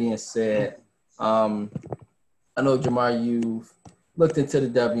that being said, I know, Jamar, you've looked into the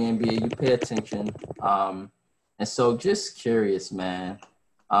WNBA, you pay attention. And so just curious, man,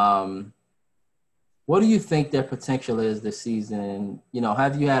 what do you think their potential is this season?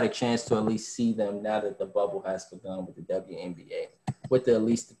 Have you had a chance to at least see them now that the bubble has begun with the WNBA, with at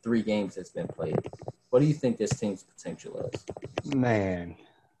least the 3 games that's been played? What do you think this team's potential is? Man.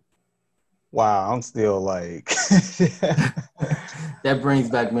 Wow, I'm still like that brings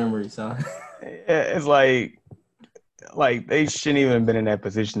back memories, huh? It's like they shouldn't even have been in that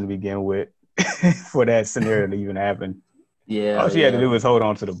position to begin with for that scenario to even happen. Yeah. All she had to do was hold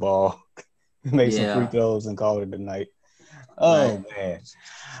on to the ball, make some free throws, and call it a night. Oh man.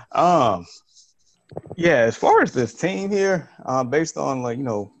 Yeah, as far as this team here, based on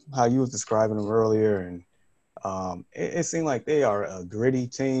how you was describing them earlier, and it seemed like they are a gritty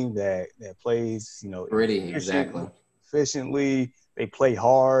team that plays, gritty, exactly, efficiently. They play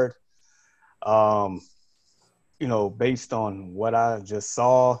hard. Based on what I just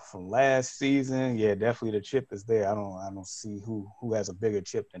saw from last season, yeah, definitely the chip is there. I don't see who has a bigger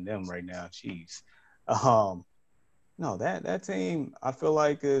chip than them right now. Jeez. No, that team I feel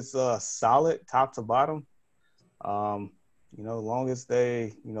like is solid top to bottom. Long as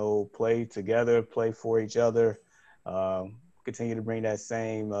they, play together, play for each other, continue to bring that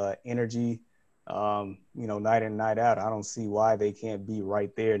same energy, night in, night out. I don't see why they can't be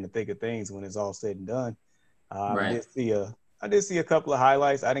right there in the thick of things when it's all said and done. I did see a couple of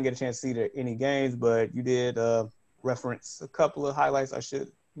highlights. I didn't get a chance to see any games, but you did reference a couple of highlights I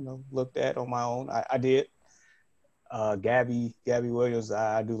should, looked at on my own. I did. Gabby Williams,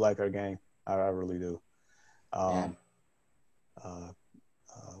 I do like her game. I really do.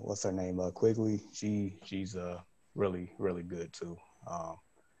 What's her name? Quigley. She's really, really good too.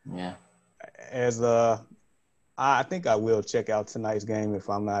 I think I will check out tonight's game if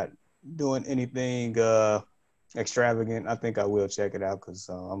I'm not doing anything extravagant. I think I will check it out because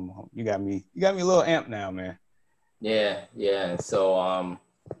you got me a little amped now, man. Yeah. And so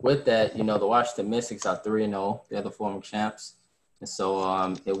with that, the Washington Mystics are 3-0. They're the former champs, and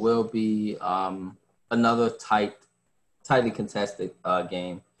so it will be another tightly contested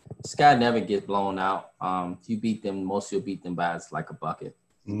game. Sky never gets blown out. If you beat them, you'll beat them by like a bucket.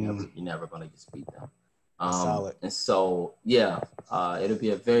 You're never gonna just beat them. Solid. And so it'll be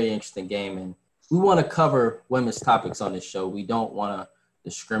a very interesting game, and we want to cover women's topics on this show. We don't want to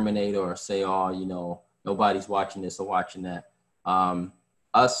discriminate or say, nobody's watching this or watching that.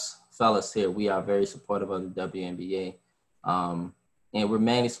 Us fellas here, we are very supportive of the WNBA, and we're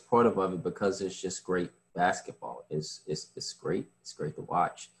mainly supportive of it because it's just great basketball. It's great. It's great to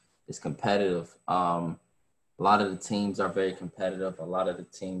watch. It's competitive. A lot of the teams are very competitive. A lot of the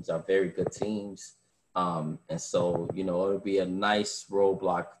teams are very good teams. And so, it'll be a nice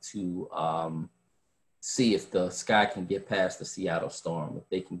roadblock to see if the Sky can get past the Seattle Storm, if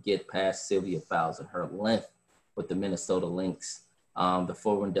they can get past Sylvia Fowles and her length with the Minnesota Lynx, the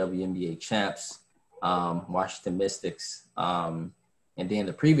former WNBA champs, Washington Mystics, and then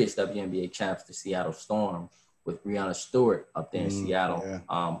the previous WNBA champs, the Seattle Storm, with Breanna Stewart up there in Seattle,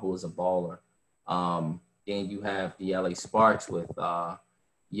 who was a baller. Then you have the LA Sparks with the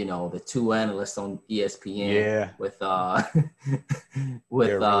 2 analysts on ESPN with the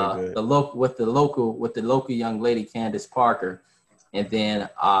local young lady Candace Parker, and then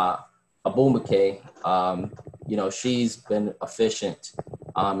Abumake. She's been efficient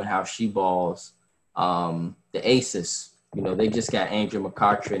in how she balls. The Aces. They just got Andrew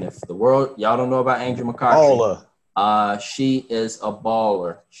McCarthy, and if y'all don't know about Andrew McCarthy, she is a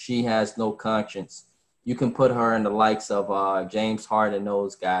baller. She has no conscience. You can put her in the likes of James Harden and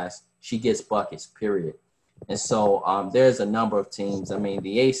those guys. She gets buckets, period. And so there's a number of teams. I mean,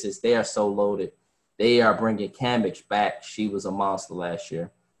 the Aces, they are so loaded. They are bringing Cambridge back. She was a monster last year.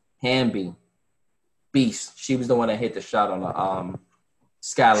 Hamby, beast. She was the one that hit the shot on the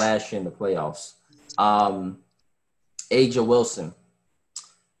Sky last year in the playoffs. Aja Wilson,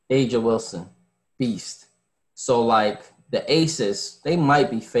 beast. So, the Aces, they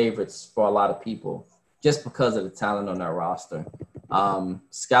might be favorites for a lot of people just because of the talent on their roster.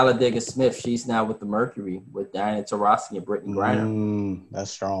 Skylar Diggins-Smith, she's now with the Mercury with Diana Taurasi and Brittany Griner.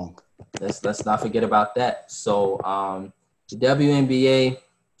 That's strong. Let's not forget about that. So, the WNBA,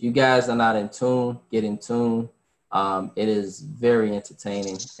 you guys are not in tune, get in tune. It is very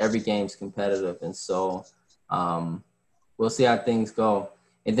entertaining. Every game's competitive. And so we'll see how things go.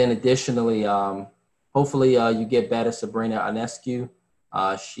 And then additionally, hopefully you get better, Sabrina Ionescu.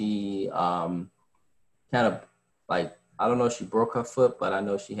 She kind of like, I don't know if she broke her foot, but I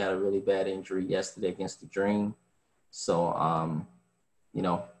know she had a really bad injury yesterday against the Dream. So,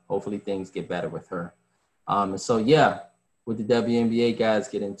 hopefully things get better with her. And so, with the WNBA guys,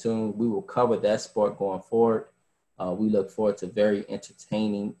 get in tune. We will cover that sport going forward. We look forward to very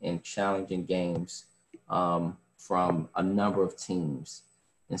entertaining and challenging games from a number of teams.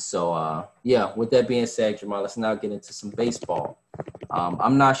 And so, with that being said, Jamal, let's now get into some baseball.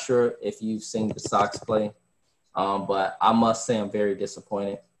 I'm not sure if you've seen the Sox play, but I must say I'm very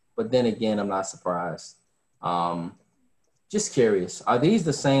disappointed. But then again, I'm not surprised. Just curious, are these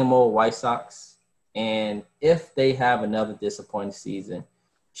the same old White Sox? And if they have another disappointing season,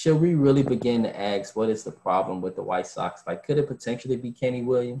 should we really begin to ask what is the problem with the White Sox? Like, could it potentially be Kenny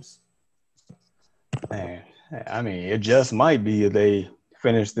Williams? Man, I mean, it just might be if they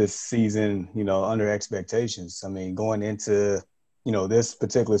finish this season, under expectations. I mean, going into, this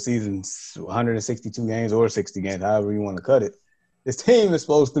particular season, 162 games or 60 games, however you want to cut it, this team is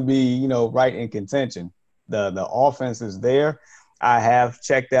supposed to be, right in contention. The offense is there. I have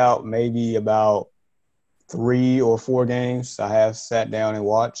checked out maybe about 3 or 4 games. I have sat down and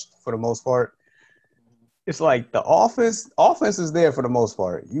watched for the most part. It's like the offense is there for the most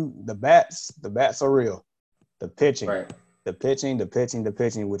part. The bats are real. The pitching, right. the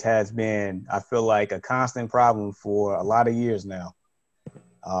pitching, which has been, I feel like, a constant problem for a lot of years now,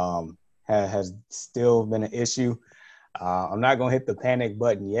 has still been an issue. I'm not going to hit the panic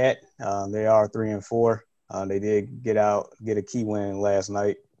button yet. They are 3-4. They did get a key win last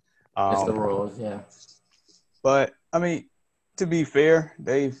night. It's the Royals, yeah. But I mean, to be fair,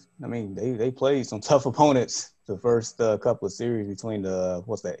 they played some tough opponents the first couple of series between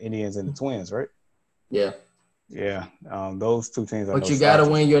the Indians and the Twins, right? Yeah. Yeah. Those two teams. But you got to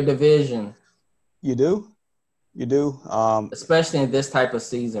win your division. You do. Especially in this type of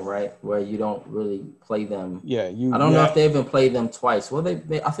season, right, where you don't really play them. Yeah. I don't know if they even played them twice. Well,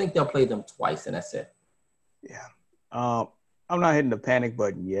 I think they'll play them twice, and that's it. Yeah. I'm not hitting the panic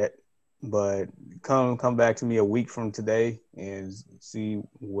button yet, but come back to me a week from today and see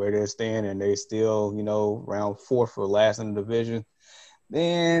where they're staying, and they still, around 4th or last in the division.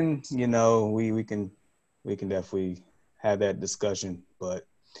 Then, we can definitely have that discussion. But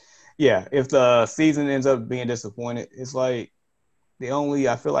yeah, if the season ends up being disappointed, it's like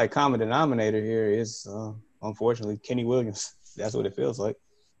I feel like common denominator here is unfortunately Kenny Williams. That's what it feels like.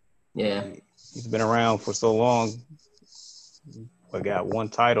 Yeah. He's been around for so long, but got 1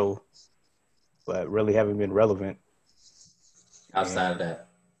 title, but really haven't been relevant. Outside of that.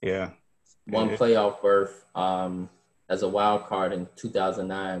 Yeah. 1 playoff berth as a wild card in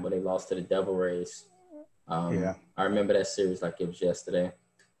 2009 when they lost to the Devil Rays. I remember that series like it was yesterday.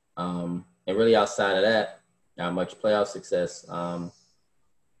 And really outside of that, not much playoff success. I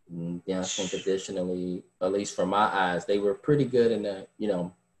think additionally, at least from my eyes, they were pretty good in the,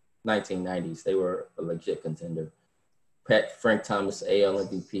 1990s. They were a legit contender. Frank Thomas, AL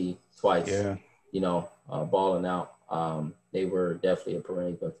MVP twice, balling out. They were definitely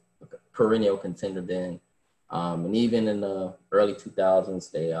a perennial contender then. And even in the early 2000s,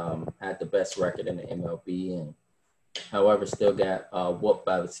 they had the best record in the MLB, and however, still got whooped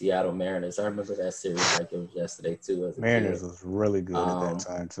by the Seattle Mariners. I remember that series like it was yesterday too. Mariners was really good at that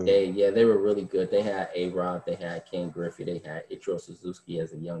time too. They were really good. They had A-Rod, they had Ken Griffey, they had Ichiro Suzuki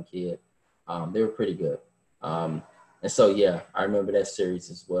as a young kid. They were pretty good. And so, I remember that series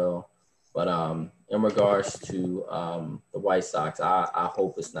as well. But in regards to the White Sox, I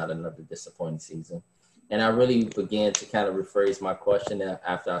hope it's not another disappointing season. And I really began to kind of rephrase my question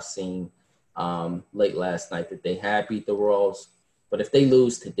after I seen late last night that they had beat the Royals. But if they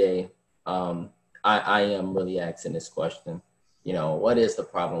lose today, I am really asking this question. What is the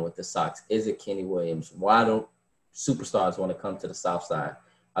problem with the Sox? Is it Kenny Williams? Why don't superstars want to come to the South Side?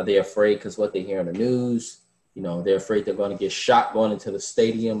 Are they afraid because what they hear in the news? They're afraid they're going to get shot going into the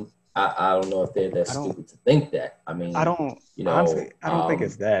stadium. I don't know if they're that stupid to think that. I mean, I don't think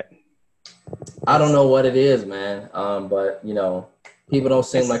it's that. I don't know what it is, man. But people don't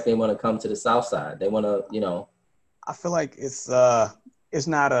seem like they want to come to the South Side. They want to, I feel like it's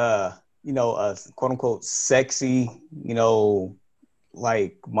not a a quote unquote sexy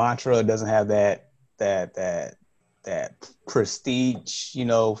like mantra. It doesn't have that prestige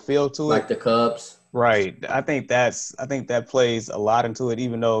feel to it. Like the Cubs. Right. I think that plays a lot into it.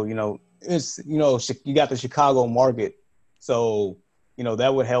 Even though it's you got the Chicago market So,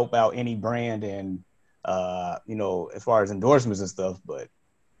 that would help out any brand and, as far as endorsements and stuff. But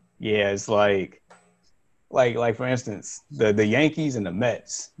yeah, it's like for instance, the Yankees and the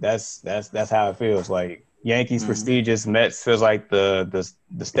Mets. That's how it feels. Like Yankees prestigious, Mets feels like the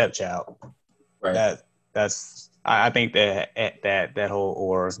stepchild. Right. I think that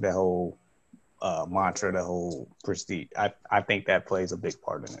whole mantra, the whole prestige. I think that plays a big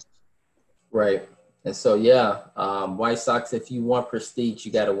part in it. Right. And so, White Sox, if you want prestige,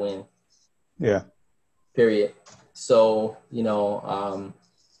 you got to win. Yeah. Period. So,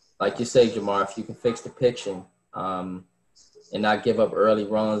 like you say, Jamar, if you can fix the pitching and not give up early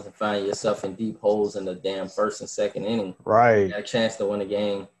runs and find yourself in deep holes in the damn first and second inning, right, you got a chance to win a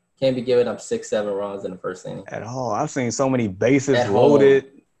game. Can't be giving up 6-7 runs in the first inning. At all. I've seen so many bases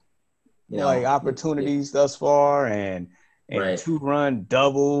loaded, opportunities thus far, and right. 2-run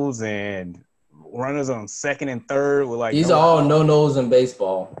doubles and runners on second and third with these are all no-nos in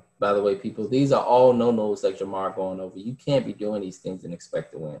baseball, by the way, people. These are all no-nos like Jamar going over. You can't be doing these things and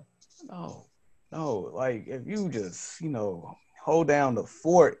expect to win. No. Like if you just, hold down the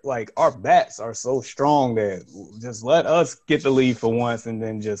fort, like our bats are so strong that just let us get the lead for once and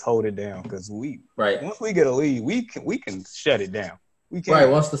then just hold it down. Because once we get a lead, we can shut it down. We can. Right.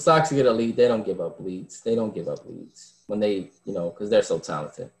 Once the Sox get a lead, they don't give up leads. They don't give up leads when they, because they're so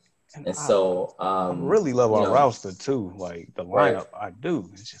talented. And so I really love our roster too. Like the lineup, I do.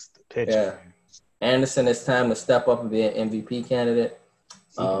 It's just the pitching. Yeah. Anderson, it's time to step up and be an MVP candidate.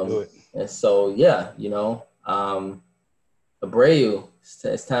 He can do it. And so Abreu,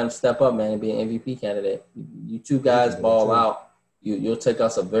 it's time to step up, man, and be an MVP candidate. You two guys ball out, you'll take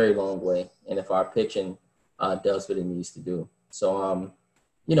us a very long way. And if our pitching does what it needs to do. So,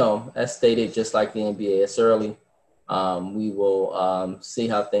 as stated, just like the NBA, it's early. We will see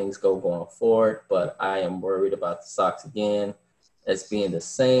how things go going forward, but I am worried about the Sox again as being the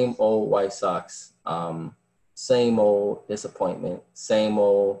same old White Sox, same old disappointment, same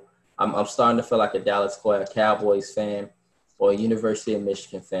old. I'm starting to feel like a Dallas Cowboys fan or a University of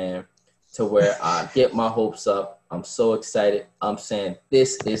Michigan fan, to where I get my hopes up. I'm so excited. I'm saying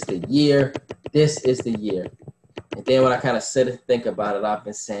this is the year. This is the year. And then when I kind of sit and think about it, I've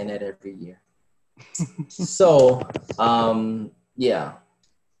been saying that every year. So,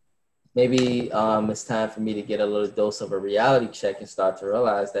 maybe it's time for me to get a little dose of a reality check and start to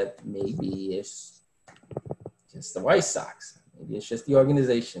realize that maybe it's just the White Sox. Maybe it's just the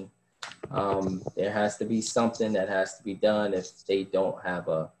organization. There has to be something that has to be done if they don't have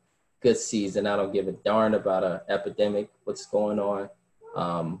a good season. I don't give a darn about an epidemic, what's going on.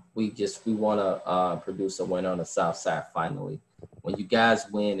 We want to produce a win on the South Side finally. When you guys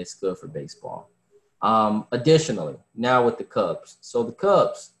win, it's good for baseball. Additionally, now with the Cubs. So the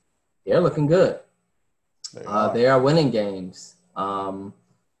Cubs, they're looking good. They are winning games.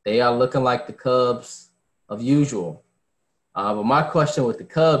 They are looking like the Cubs of usual. But my question with the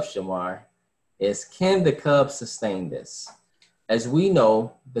Cubs, Jamar, is can the Cubs sustain this? As we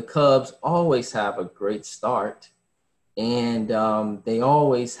know, the Cubs always have a great start, and they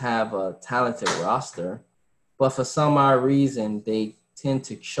always have a talented roster. But for some odd reason, they tend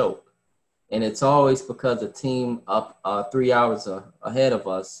to choke. And it's always because a team up 3 hours ahead of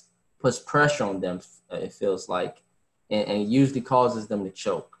us puts pressure on them, it feels like, and usually causes them to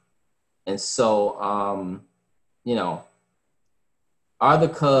choke. And so, are the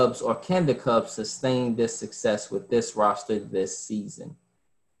Cubs or can the Cubs sustain this success with this roster this season?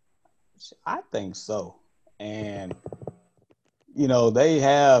 I think so. And, they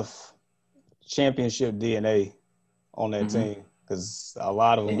have championship DNA on that team because a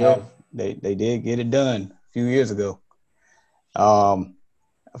lot of them they did get it done a few years ago. I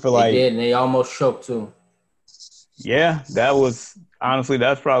feel like they did, and they almost choked too. Yeah, that's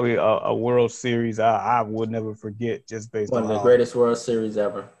probably a World Series I would never forget just based on one of the greatest World Series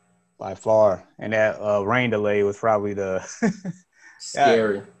ever. By far. And that rain delay was probably the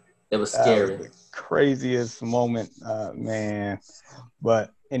scary. It was scary. Was the craziest moment, man.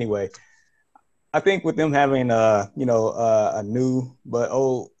 But anyway, I think with them having a new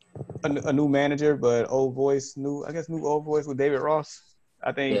manager, but old voice with David Ross.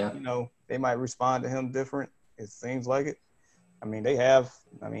 I think they might respond to him different. It seems like it. They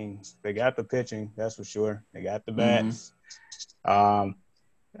got the pitching, that's for sure. They got the bats. I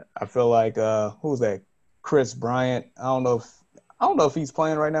feel like who's that? Chris Bryant. I don't know if he's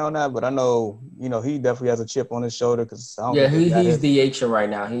playing right now or not, but I know he definitely has a chip on his shoulder because he's DHing right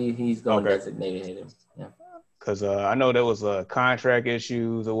now. He's going designated him. Yeah. Because I know there was contract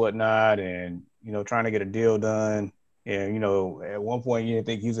issues or whatnot, and trying to get a deal done. And at one point you didn't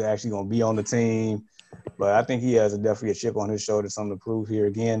think he was actually going to be on the team. but I think he has definitely a chip on his shoulder, something to prove here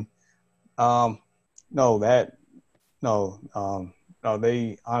again. They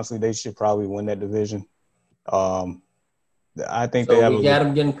should probably win that division. I think so we got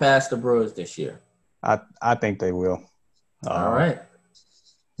them getting past the Brewers this year. I think they will. All right.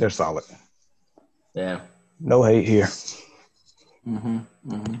 They're solid. Yeah. No hate here.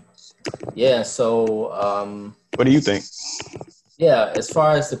 Yeah, so what do you think? Yeah, as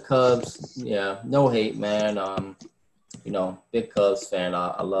far as the Cubs, yeah, no hate, man. Big Cubs fan.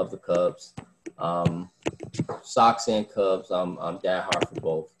 I love the Cubs. Sox and Cubs, I'm diehard for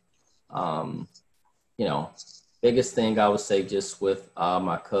both. Biggest thing I would say just with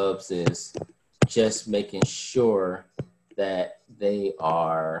my Cubs is just making sure that they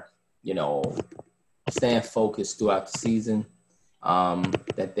are, staying focused throughout the season,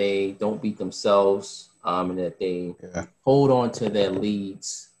 that they don't beat themselves, and that they hold on to their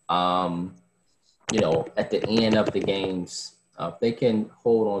leads, at the end of the games. If they can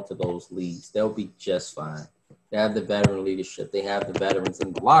hold on to those leads, they'll be just fine. They have the veteran leadership. They have the veterans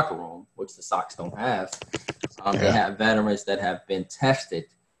in the locker room, which the Sox don't have. They have veterans that have been tested,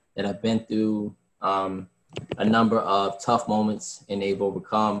 that have been through a number of tough moments, and they've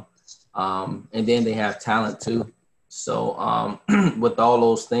overcome. And then they have talent too. So with all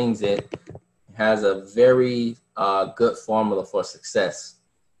those things, it has a very good formula for success.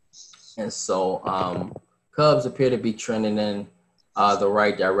 And so Cubs appear to be trending in the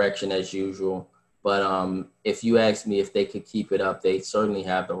right direction as usual. But if you ask me if they could keep it up, they certainly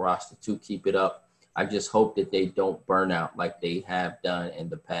have the roster to keep it up. I just hope that they don't burn out like they have done in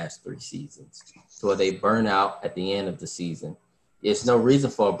the past 3 seasons. So where they burn out at the end of the season. There's no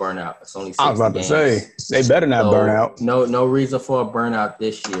reason for a burnout. It's only 60 games. I was about to say, they better not burn out. No reason for a burnout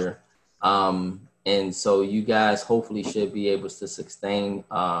this year. And so you guys hopefully should be able to sustain,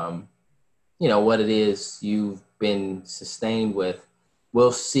 what it is you've been sustained with.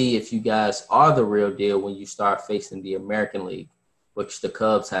 We'll see if you guys are the real deal when you start facing the American League, which the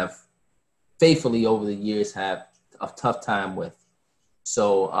Cubs have faithfully over the years had a tough time with.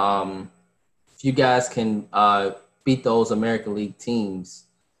 So if you guys can beat those American League teams,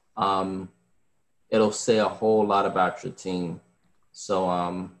 it'll say a whole lot about your team. So,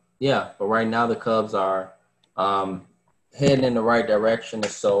 but right now the Cubs are heading in the right direction.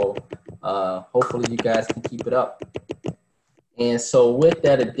 And so hopefully you guys can keep it up. And so with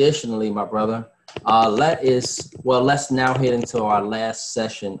that, additionally, my brother, let's now head into our last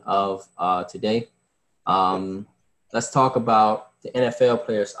session of today. Let's talk about the NFL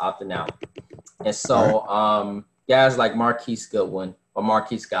players opting out. And so guys like Marquise Godwin,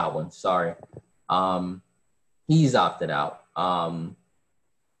 he's opted out.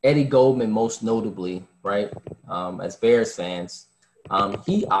 Eddie Goldman, most notably, right, as Bears fans,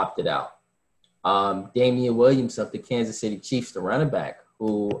 he opted out. Damian Williams of the Kansas City Chiefs, the running back,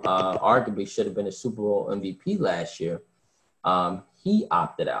 who arguably should have been a Super Bowl MVP last year, he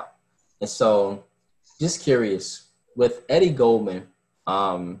opted out. And so just curious, with Eddie Goldman,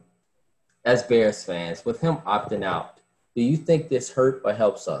 as Bears fans, with him opting out, do you think this hurt or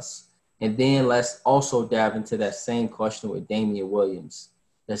helps us? And then let's also dive into that same question with Damian Williams.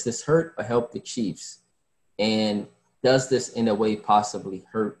 Does this hurt or help the Chiefs? And does this in a way possibly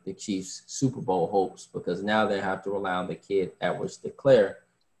hurt the Chiefs' Super Bowl hopes? Because now they have to rely on the kid Edwards Declare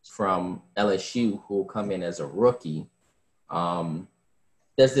from LSU, who will come in as a rookie.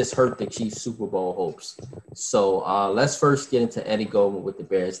 Does this hurt the Chiefs' Super Bowl hopes? So let's first get into Eddie Goldman with the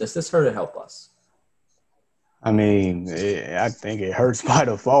Bears. Does this hurt or help us? I mean, I think it hurts by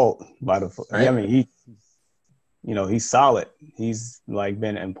default. Right? I mean, he's solid. He's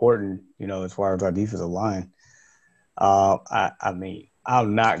been important, as far as our defensive line. I mean,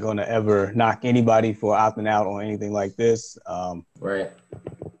 I'm not going to ever knock anybody for opting out on anything like this. Right.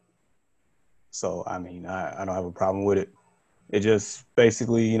 So, I mean, I don't have a problem with it. It just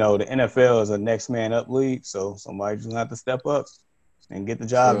basically, the NFL is a next man up league. So somebody's going to have to step up and get the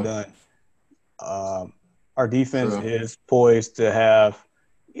job done. Our defense is poised to have,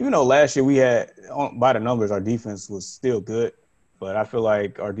 even though last year we had, by the numbers, our defense was still good. But I feel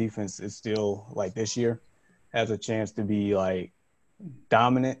like our defense is still, this year, has a chance to be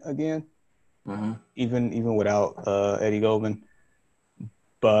dominant again, even without Eddie Goldman.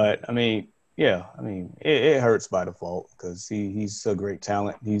 But I mean, it hurts by default because he's a great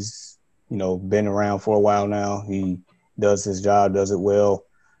talent. He's been around for a while now. He does his job, does it well.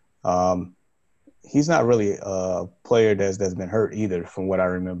 He's not really a player that's been hurt either, from what I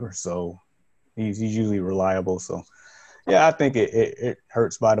remember. So he's usually reliable. So yeah, I think it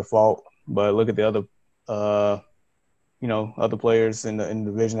hurts by default. But look at the other. Other players in the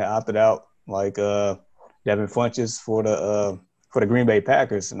division that opted out, Devin Funchess for the Green Bay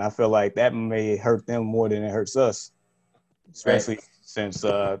Packers, and I feel like that may hurt them more than it hurts us, especially since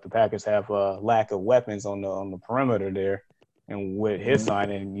the Packers have a lack of weapons on the perimeter there, and with his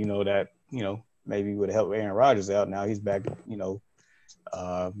signing, maybe would help Aaron Rodgers out. Now he's back,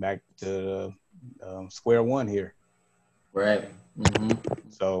 back to square one here. Right. Mm-hmm.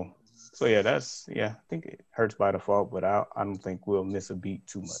 So yeah, I think it hurts by default, but I don't think we'll miss a beat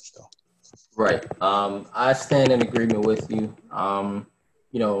too much though. Right. I stand in agreement with you.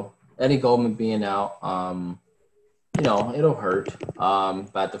 Eddie Goldman being out, it'll hurt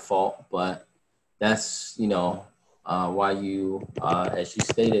by default, but that's, why you, as you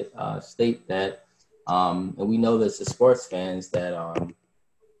stated, state that, and we know this as sports fans that,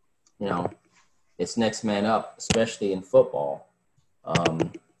 it's next man up, especially in football.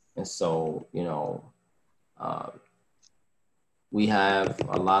 And so, we have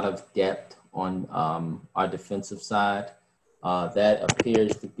a lot of depth on our defensive side. That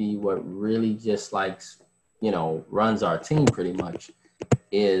appears to be what really just runs our team pretty much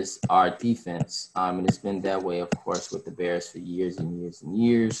is our defense. And it's been that way, of course, with the Bears for years and years and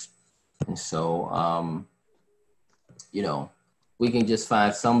years. And so, we can just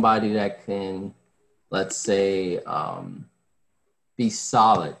find somebody that can, let's say, be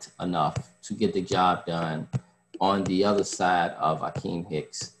solid enough to get the job done on the other side of Akeem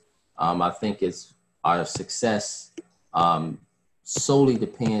Hicks. I think our success solely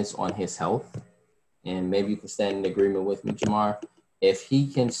depends on his health. And maybe you can stand in agreement with me, Jamar. If he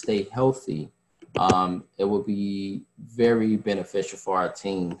can stay healthy, it will be very beneficial for our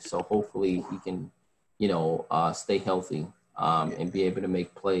team. So hopefully he can, stay healthy and be able to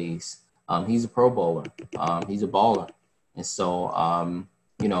make plays. He's a Pro Bowler. He's a baller. And so,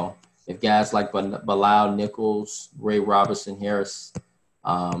 if guys like Bilal Nichols, Ray Robertson Harris,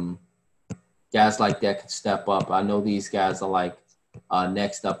 guys like that can step up. I know these guys are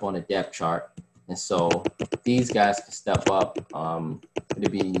next up on the depth chart. And so these guys can step up. It'll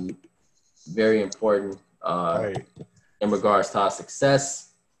be very important in regards to our success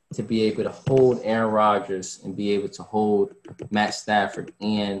to be able to hold Aaron Rodgers and be able to hold Matt Stafford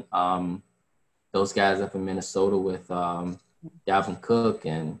and those guys up in Minnesota with Dalvin Cook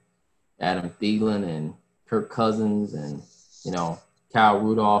and Adam Thielen and Kirk Cousins and, Kyle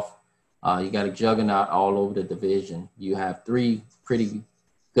Rudolph. You got a juggernaut all over the division. You have three pretty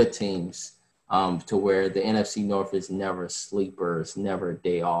good teams to where the NFC North is never a sleeper. It's never a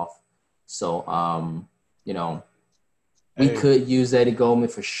day off. So, we could use Eddie Goldman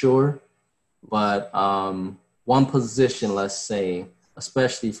for sure. But one position, let's say,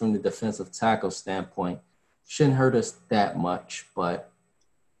 especially from the defensive tackle standpoint, shouldn't hurt us that much. But,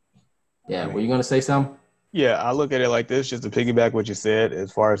 yeah, were you going to say something? Yeah, I look at it like this, just to piggyback what you said,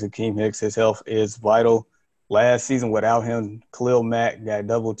 as far as Akeem Hicks, his health is vital. Last season, without him, Khalil Mack got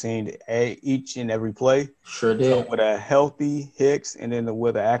double-teamed each and every play. Sure did. So with a healthy Hicks and then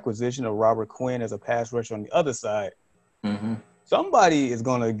with the acquisition of Robert Quinn as a pass rusher on the other side, somebody is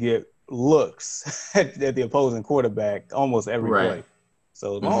going to get looks at the opposing quarterback almost every play.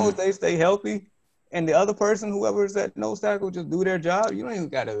 So as long as they stay healthy and the other person, whoever is at nose tackle, just do their job, you don't even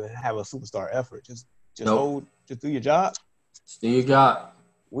got to have a superstar effort. Just do your job. Just do your job.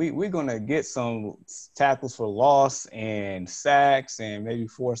 We're going to get some tackles for loss and sacks and maybe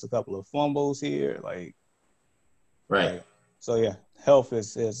force a couple of fumbles here. So, yeah, health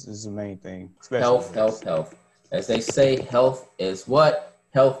is the main thing. Health. As they say, health is what?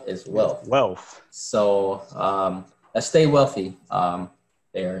 Health is wealth. Wealth. So let's stay wealthy,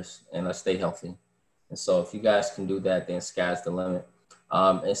 Bears, and let's stay healthy. And so if you guys can do that, then sky's the limit.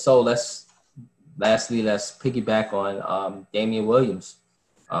 And so let's piggyback on Damian Williams.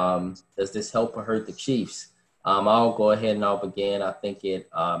 Does this help or hurt the Chiefs? I'll go ahead and I'll begin. I think it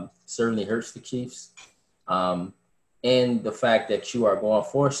certainly hurts the Chiefs. And the fact that you are going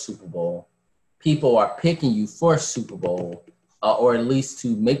for a Super Bowl, people are picking you for a Super Bowl, or at least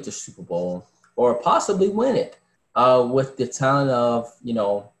to make the Super Bowl, or possibly win it with the talent of,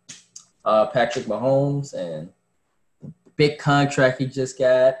 Patrick Mahomes and big contract he just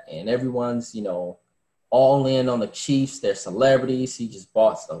got, and everyone's, all in on the Chiefs. They're celebrities. He just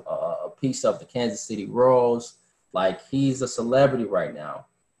bought a piece of the Kansas City Royals. He's a celebrity right now.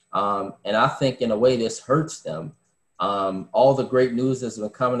 And I think in a way this hurts them. All the great news that's been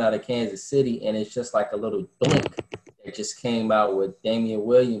coming out of Kansas City, and it's just like a little blink that just came out with Damian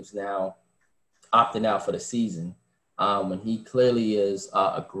Williams now opting out for the season. When he clearly is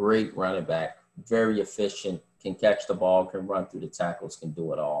a great running back, very efficient, can catch the ball, can run through the tackles, can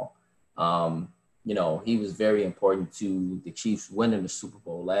do it all. He was very important to the Chiefs winning the Super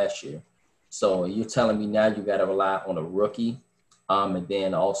Bowl last year. So you're telling me now you got to rely on a rookie, and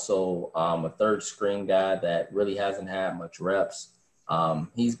then also a third string guy that really hasn't had much reps.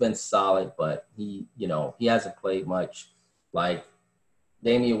 He's been solid, but he hasn't played much. Like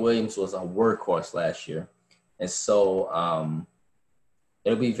Damian Williams was a workhorse last year, and so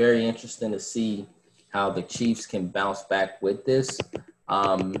it'll be very interesting to see how the Chiefs can bounce back with this.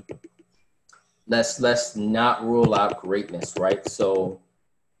 Let's not rule out greatness, right? So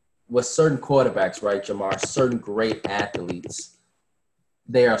with certain quarterbacks, right, Jamar, certain great athletes,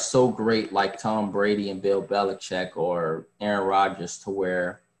 they are so great like Tom Brady and Bill Belichick or Aaron Rodgers to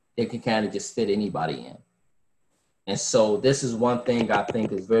where they can kind of just fit anybody in. And so this is one thing I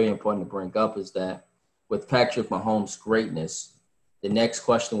think is very important to bring up is that with Patrick Mahomes' greatness, the next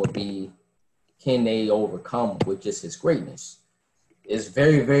question would be, can they overcome with just his greatness? It's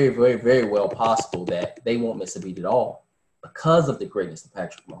very, very, very, very well possible that they won't miss a beat at all because of the greatness of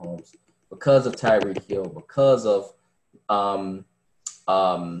Patrick Mahomes, because of Tyreek Hill, because of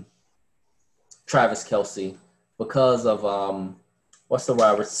Travis Kelce, because of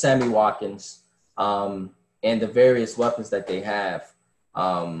Sammy Watkins, and the various weapons that they have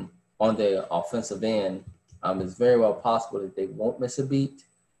on the offensive end. It's very well possible that they won't miss a beat,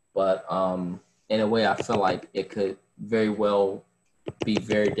 but in a way, I feel like it could very well be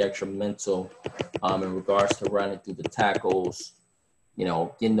very detrimental in regards to running through the tackles,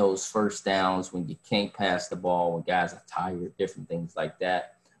 getting those first downs when you can't pass the ball, when guys are tired, different things like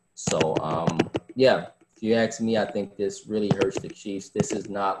that. So, if you ask me, I think this really hurts the Chiefs. This is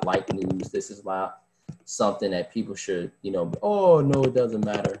not light news. This is not something that people should, oh, no, it doesn't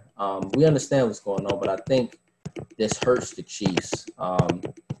matter. We understand what's going on, but I think this hurts the Chiefs.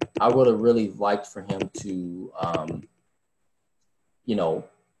 I would have really liked for him to,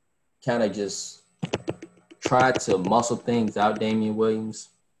 kind of just try to muscle things out, Damian Williams.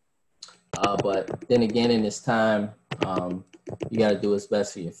 But then again, in this time, you got to do what's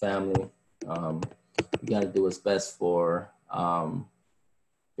best for your family. You got to do what's best for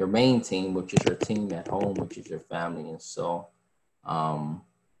your main team, which is your team at home, which is your family. And so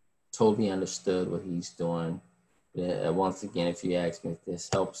totally understood what he's doing. Once again, if you ask me if this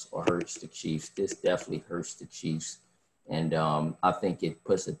helps or hurts the Chiefs, this definitely hurts the Chiefs. And I think it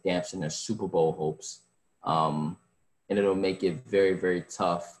puts a damper in their Super Bowl hopes. And it'll make it very, very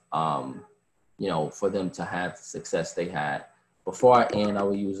tough, for them to have the success they had. Before I end, I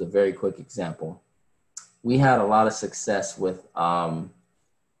will use a very quick example. We had a lot of success with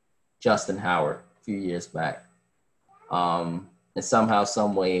Justin Howard a few years back. And somehow,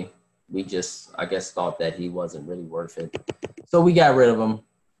 some way, we just, I guess, thought that he wasn't really worth it. So we got rid of him,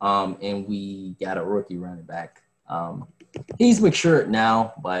 and we got a rookie running back. He's matured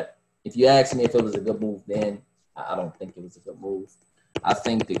now, but if you ask me if it was a good move then, I don't think it was a good move. I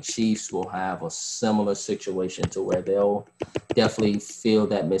think the Chiefs will have a similar situation to where they'll definitely feel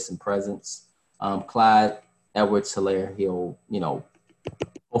that missing presence. Clyde Edwards-Helaire, he'll,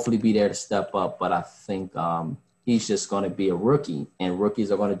 hopefully be there to step up, but I think he's just going to be a rookie, and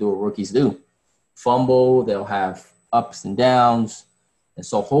rookies are going to do what rookies do. Fumble, they'll have ups and downs, and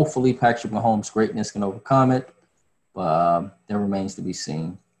so hopefully Patrick Mahomes' greatness can overcome it, but that remains to be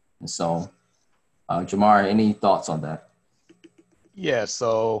seen. And so, Jamar, any thoughts on that? Yeah,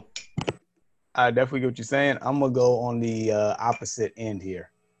 so I definitely get what you're saying. I'm going to go on the opposite end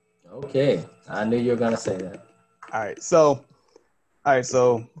here. Okay, I knew you were going to say that. All right, so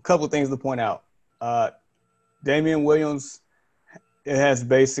a couple of things to point out. Damian Williams, it has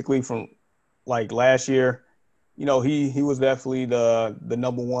basically from like last year, he was definitely the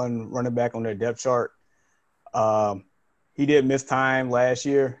number one running back on their depth chart. He did miss time last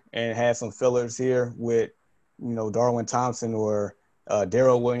year and had some fillers here with, Darwin Thompson or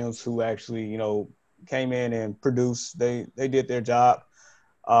Darrell Williams, who actually, came in and produced. They did their job.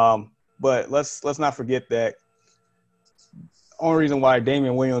 But let's not forget that only reason why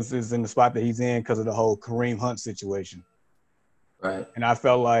Damian Williams is in the spot that he's in because of the whole Kareem Hunt situation. Right. And I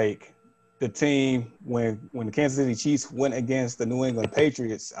felt like the team, when the Kansas City Chiefs went against the New England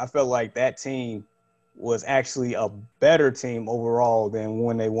Patriots, I felt like that team was actually a better team overall than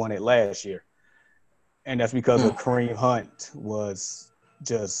when they won it last year. And that's because of Kareem Hunt was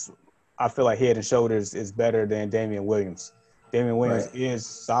just, I feel like head and shoulders is better than Damian Williams. Damian Williams is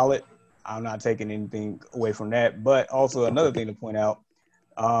solid. I'm not taking anything away from that. But also another thing to point out,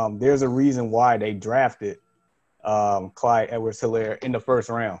 there's a reason why they drafted Clyde Edwards-Helaire in the first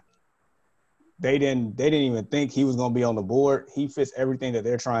round. They didn't even think he was going to be on the board. He fits everything that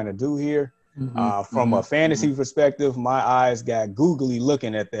they're trying to do here. From a fantasy perspective, my eyes got googly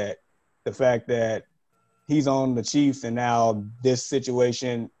looking at that. The fact that he's on the Chiefs and now this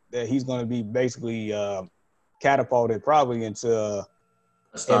situation that he's going to be basically catapulted probably into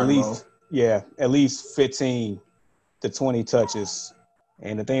at least 15 to 20 touches.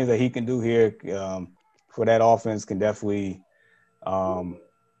 And the things that he can do here for that offense can definitely,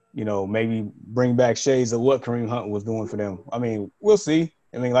 maybe bring back shades of what Kareem Hunt was doing for them. I mean, we'll see.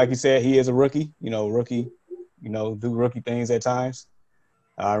 I mean, like you said, he is a rookie. Do rookie things at times.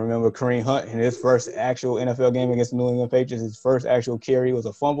 I remember Kareem Hunt in his first actual NFL game against the New England Patriots, his first actual carry was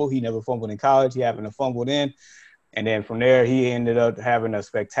a fumble. He never fumbled in college. He happened to fumble then. And then from there, he ended up having a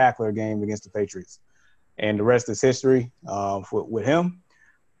spectacular game against the Patriots. And the rest is history with him.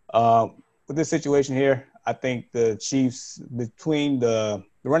 With this situation here, I think the Chiefs, between the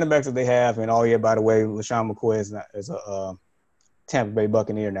running backs that they have, and by the way, LaShawn McCoy is a Tampa Bay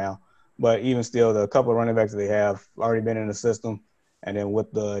Buccaneer now. But even still, the couple of running backs that they have already been in the system. And then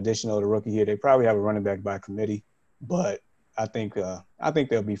with the addition of the rookie here, they probably have a running back by committee. But I think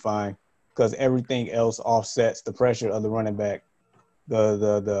they'll be fine because everything else offsets the pressure of the running back.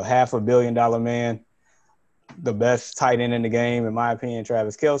 The $500 million man, the best tight end in the game, in my opinion,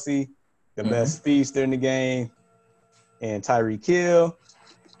 Travis Kelce, the best speedster in the game, and Tyreek Hill,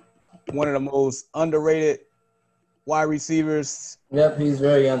 one of the most underrated wide receivers. Yep, he's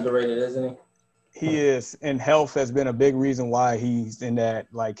very underrated, isn't he? He is, and health has been a big reason why he's in that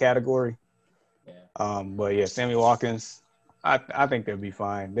category. Yeah. But yeah, Sammy Watkins, I think they'll be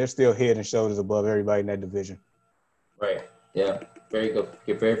fine. They're still head and shoulders above everybody in that division. Right. Yeah. Very good.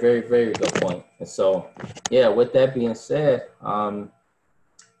 Very, very, very good point. And so, yeah, with that being said,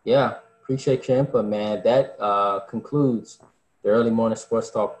 appreciate your input, man. That concludes the Early Morning Sports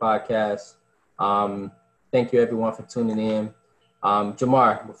Talk podcast. Thank you, everyone, for tuning in.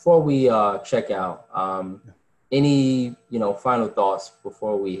 Jamar, before we check out, any final thoughts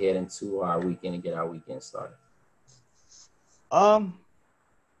before we head into our weekend and get our weekend started? I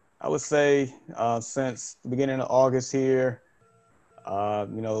would say since the beginning of August here,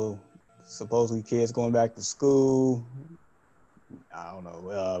 supposedly kids going back to school. I don't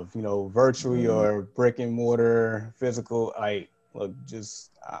know, virtually or brick and mortar, physical. I feel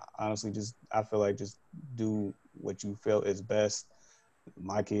like just do what you feel is best.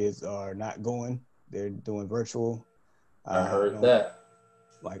 My kids are not going. They're doing virtual. I heard that.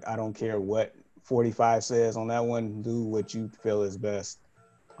 I don't care what 45 says on that one. Do what you feel is best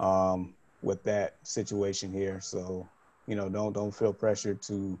with that situation here. So, don't feel pressured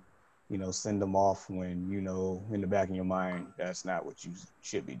to, send them off when, in the back of your mind, that's not what you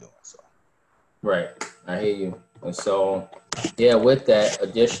should be doing. So. Right. I hear you. And so, yeah, with that,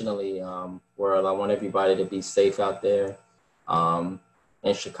 additionally, World, I want everybody to be safe out there.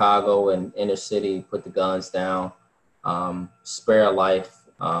 In Chicago and inner city, put the guns down, spare a life.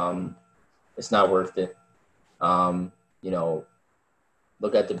 It's not worth it.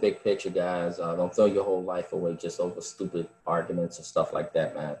 Look at the big picture, guys. Don't throw your whole life away just over stupid arguments and stuff like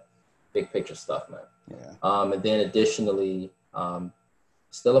that, man. Big picture stuff, man. Yeah. And then additionally,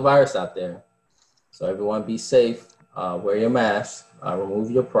 still a virus out there. So everyone be safe. Wear your mask.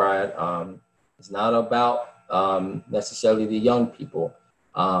 Remove your pride. It's not about necessarily the young people.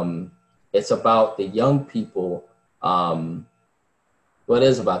 It's about the young people. It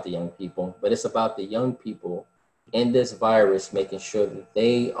is about the young people, but it's about the young people in this virus, making sure that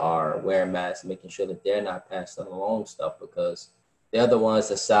they are wearing masks, making sure that they're not passing along stuff, because they're the ones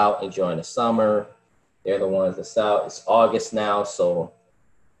that's out enjoying the summer. They're the ones that's out. It's August now, so,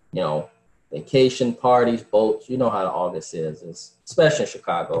 vacation parties, boats, you know how the August is. It's, especially in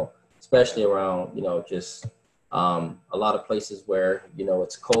Chicago, especially around, just a lot of places where,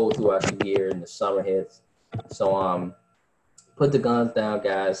 it's cold throughout the year and the summer hits. So put the guns down,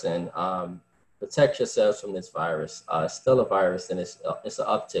 guys, and protect yourselves from this virus. It's still a virus, and it's an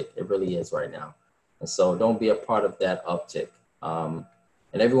uptick. It really is right now. And so don't be a part of that uptick. And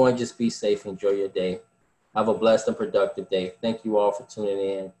everyone just be safe. Enjoy your day. Have a blessed and productive day. Thank you all for tuning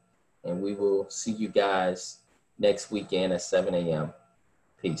in. And we will see you guys next weekend at 7 a.m.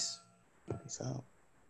 Peace. Peace out.